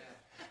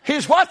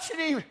 He's watching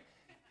him.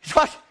 He's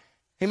watching.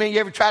 I mean, you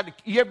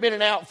ever been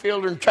an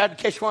outfielder and tried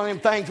to catch one of them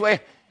things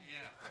where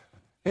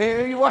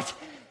you watch,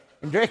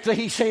 and directly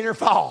he seen her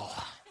fall.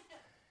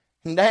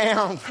 And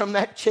down from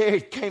that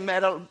chariot came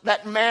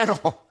that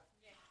mantle.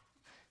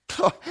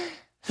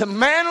 The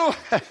mantle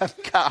of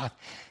God.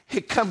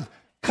 It come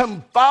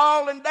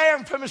falling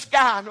down from the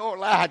sky. No,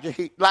 Elijah,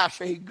 he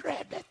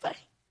grabbed that thing.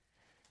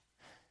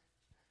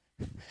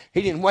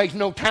 He didn't waste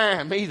no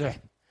time either.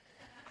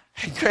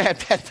 He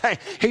grabbed that thing.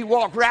 He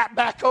walked right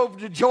back over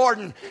to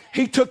Jordan.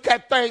 He took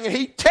that thing and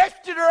he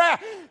tested her out,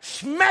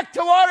 smacked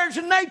the waters,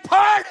 and they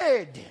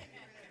parted.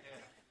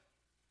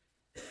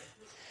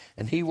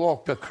 And he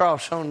walked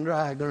across on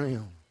dry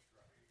ground.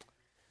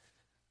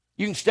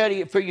 You can study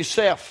it for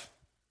yourself.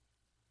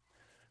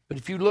 But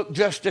if you look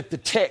just at the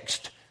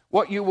text,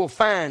 what you will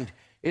find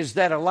is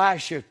that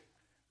Elisha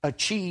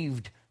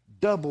achieved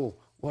double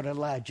what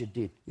Elijah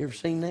did. You ever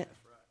seen that?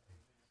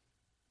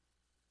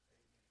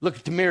 Look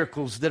at the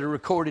miracles that are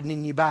recorded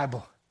in your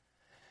Bible.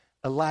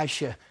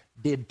 Elisha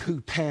did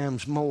 2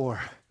 times more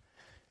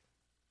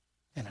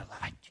than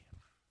Elijah.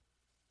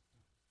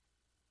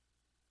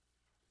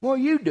 What are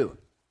you doing?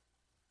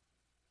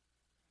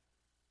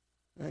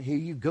 Here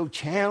you go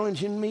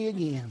challenging me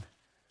again.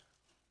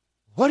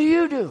 What are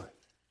you doing?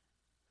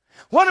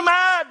 What am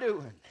I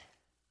doing?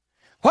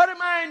 What am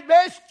I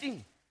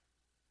investing?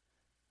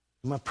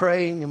 Am I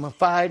praying? Am I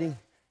fighting?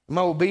 Am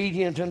I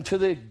obedient unto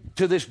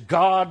this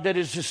God that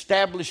has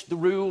established the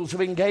rules of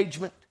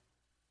engagement?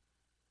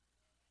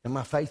 Am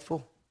I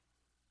faithful?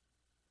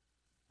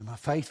 Am I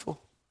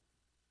faithful?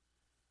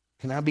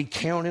 Can I be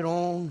counted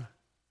on?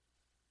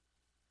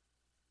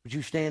 Would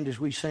you stand as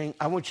we sing?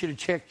 I want you to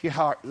check your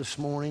heart this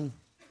morning.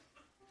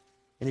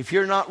 And if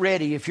you're not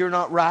ready, if you're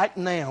not right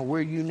now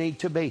where you need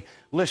to be,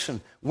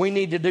 listen, we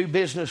need to do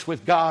business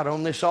with God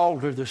on this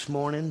altar this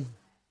morning.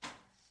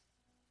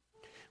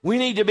 We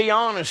need to be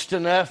honest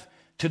enough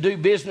to do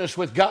business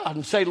with God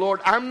and say, Lord,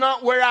 I'm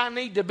not where I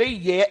need to be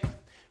yet,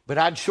 but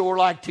I'd sure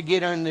like to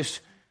get on this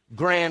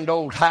grand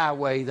old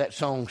highway, that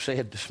song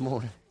said this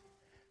morning.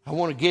 I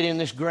want to get in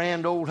this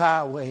grand old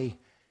highway,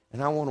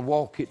 and I want to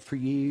walk it for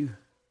you.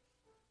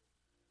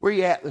 Where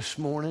you at this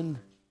morning?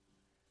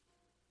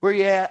 Where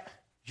you at?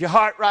 Is your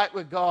heart right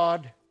with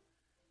God?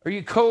 Are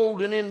you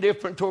cold and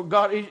indifferent toward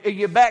God? Are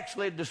you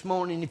backslid this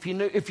morning? If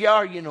you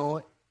are, you know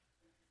it.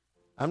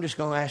 I'm just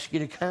going to ask you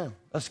to come.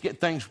 Let's get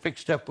things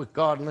fixed up with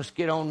God, and let's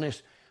get on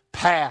this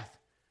path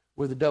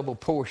where the double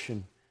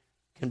portion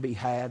can be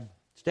had.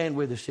 Stand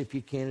with us if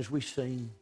you can as we sing.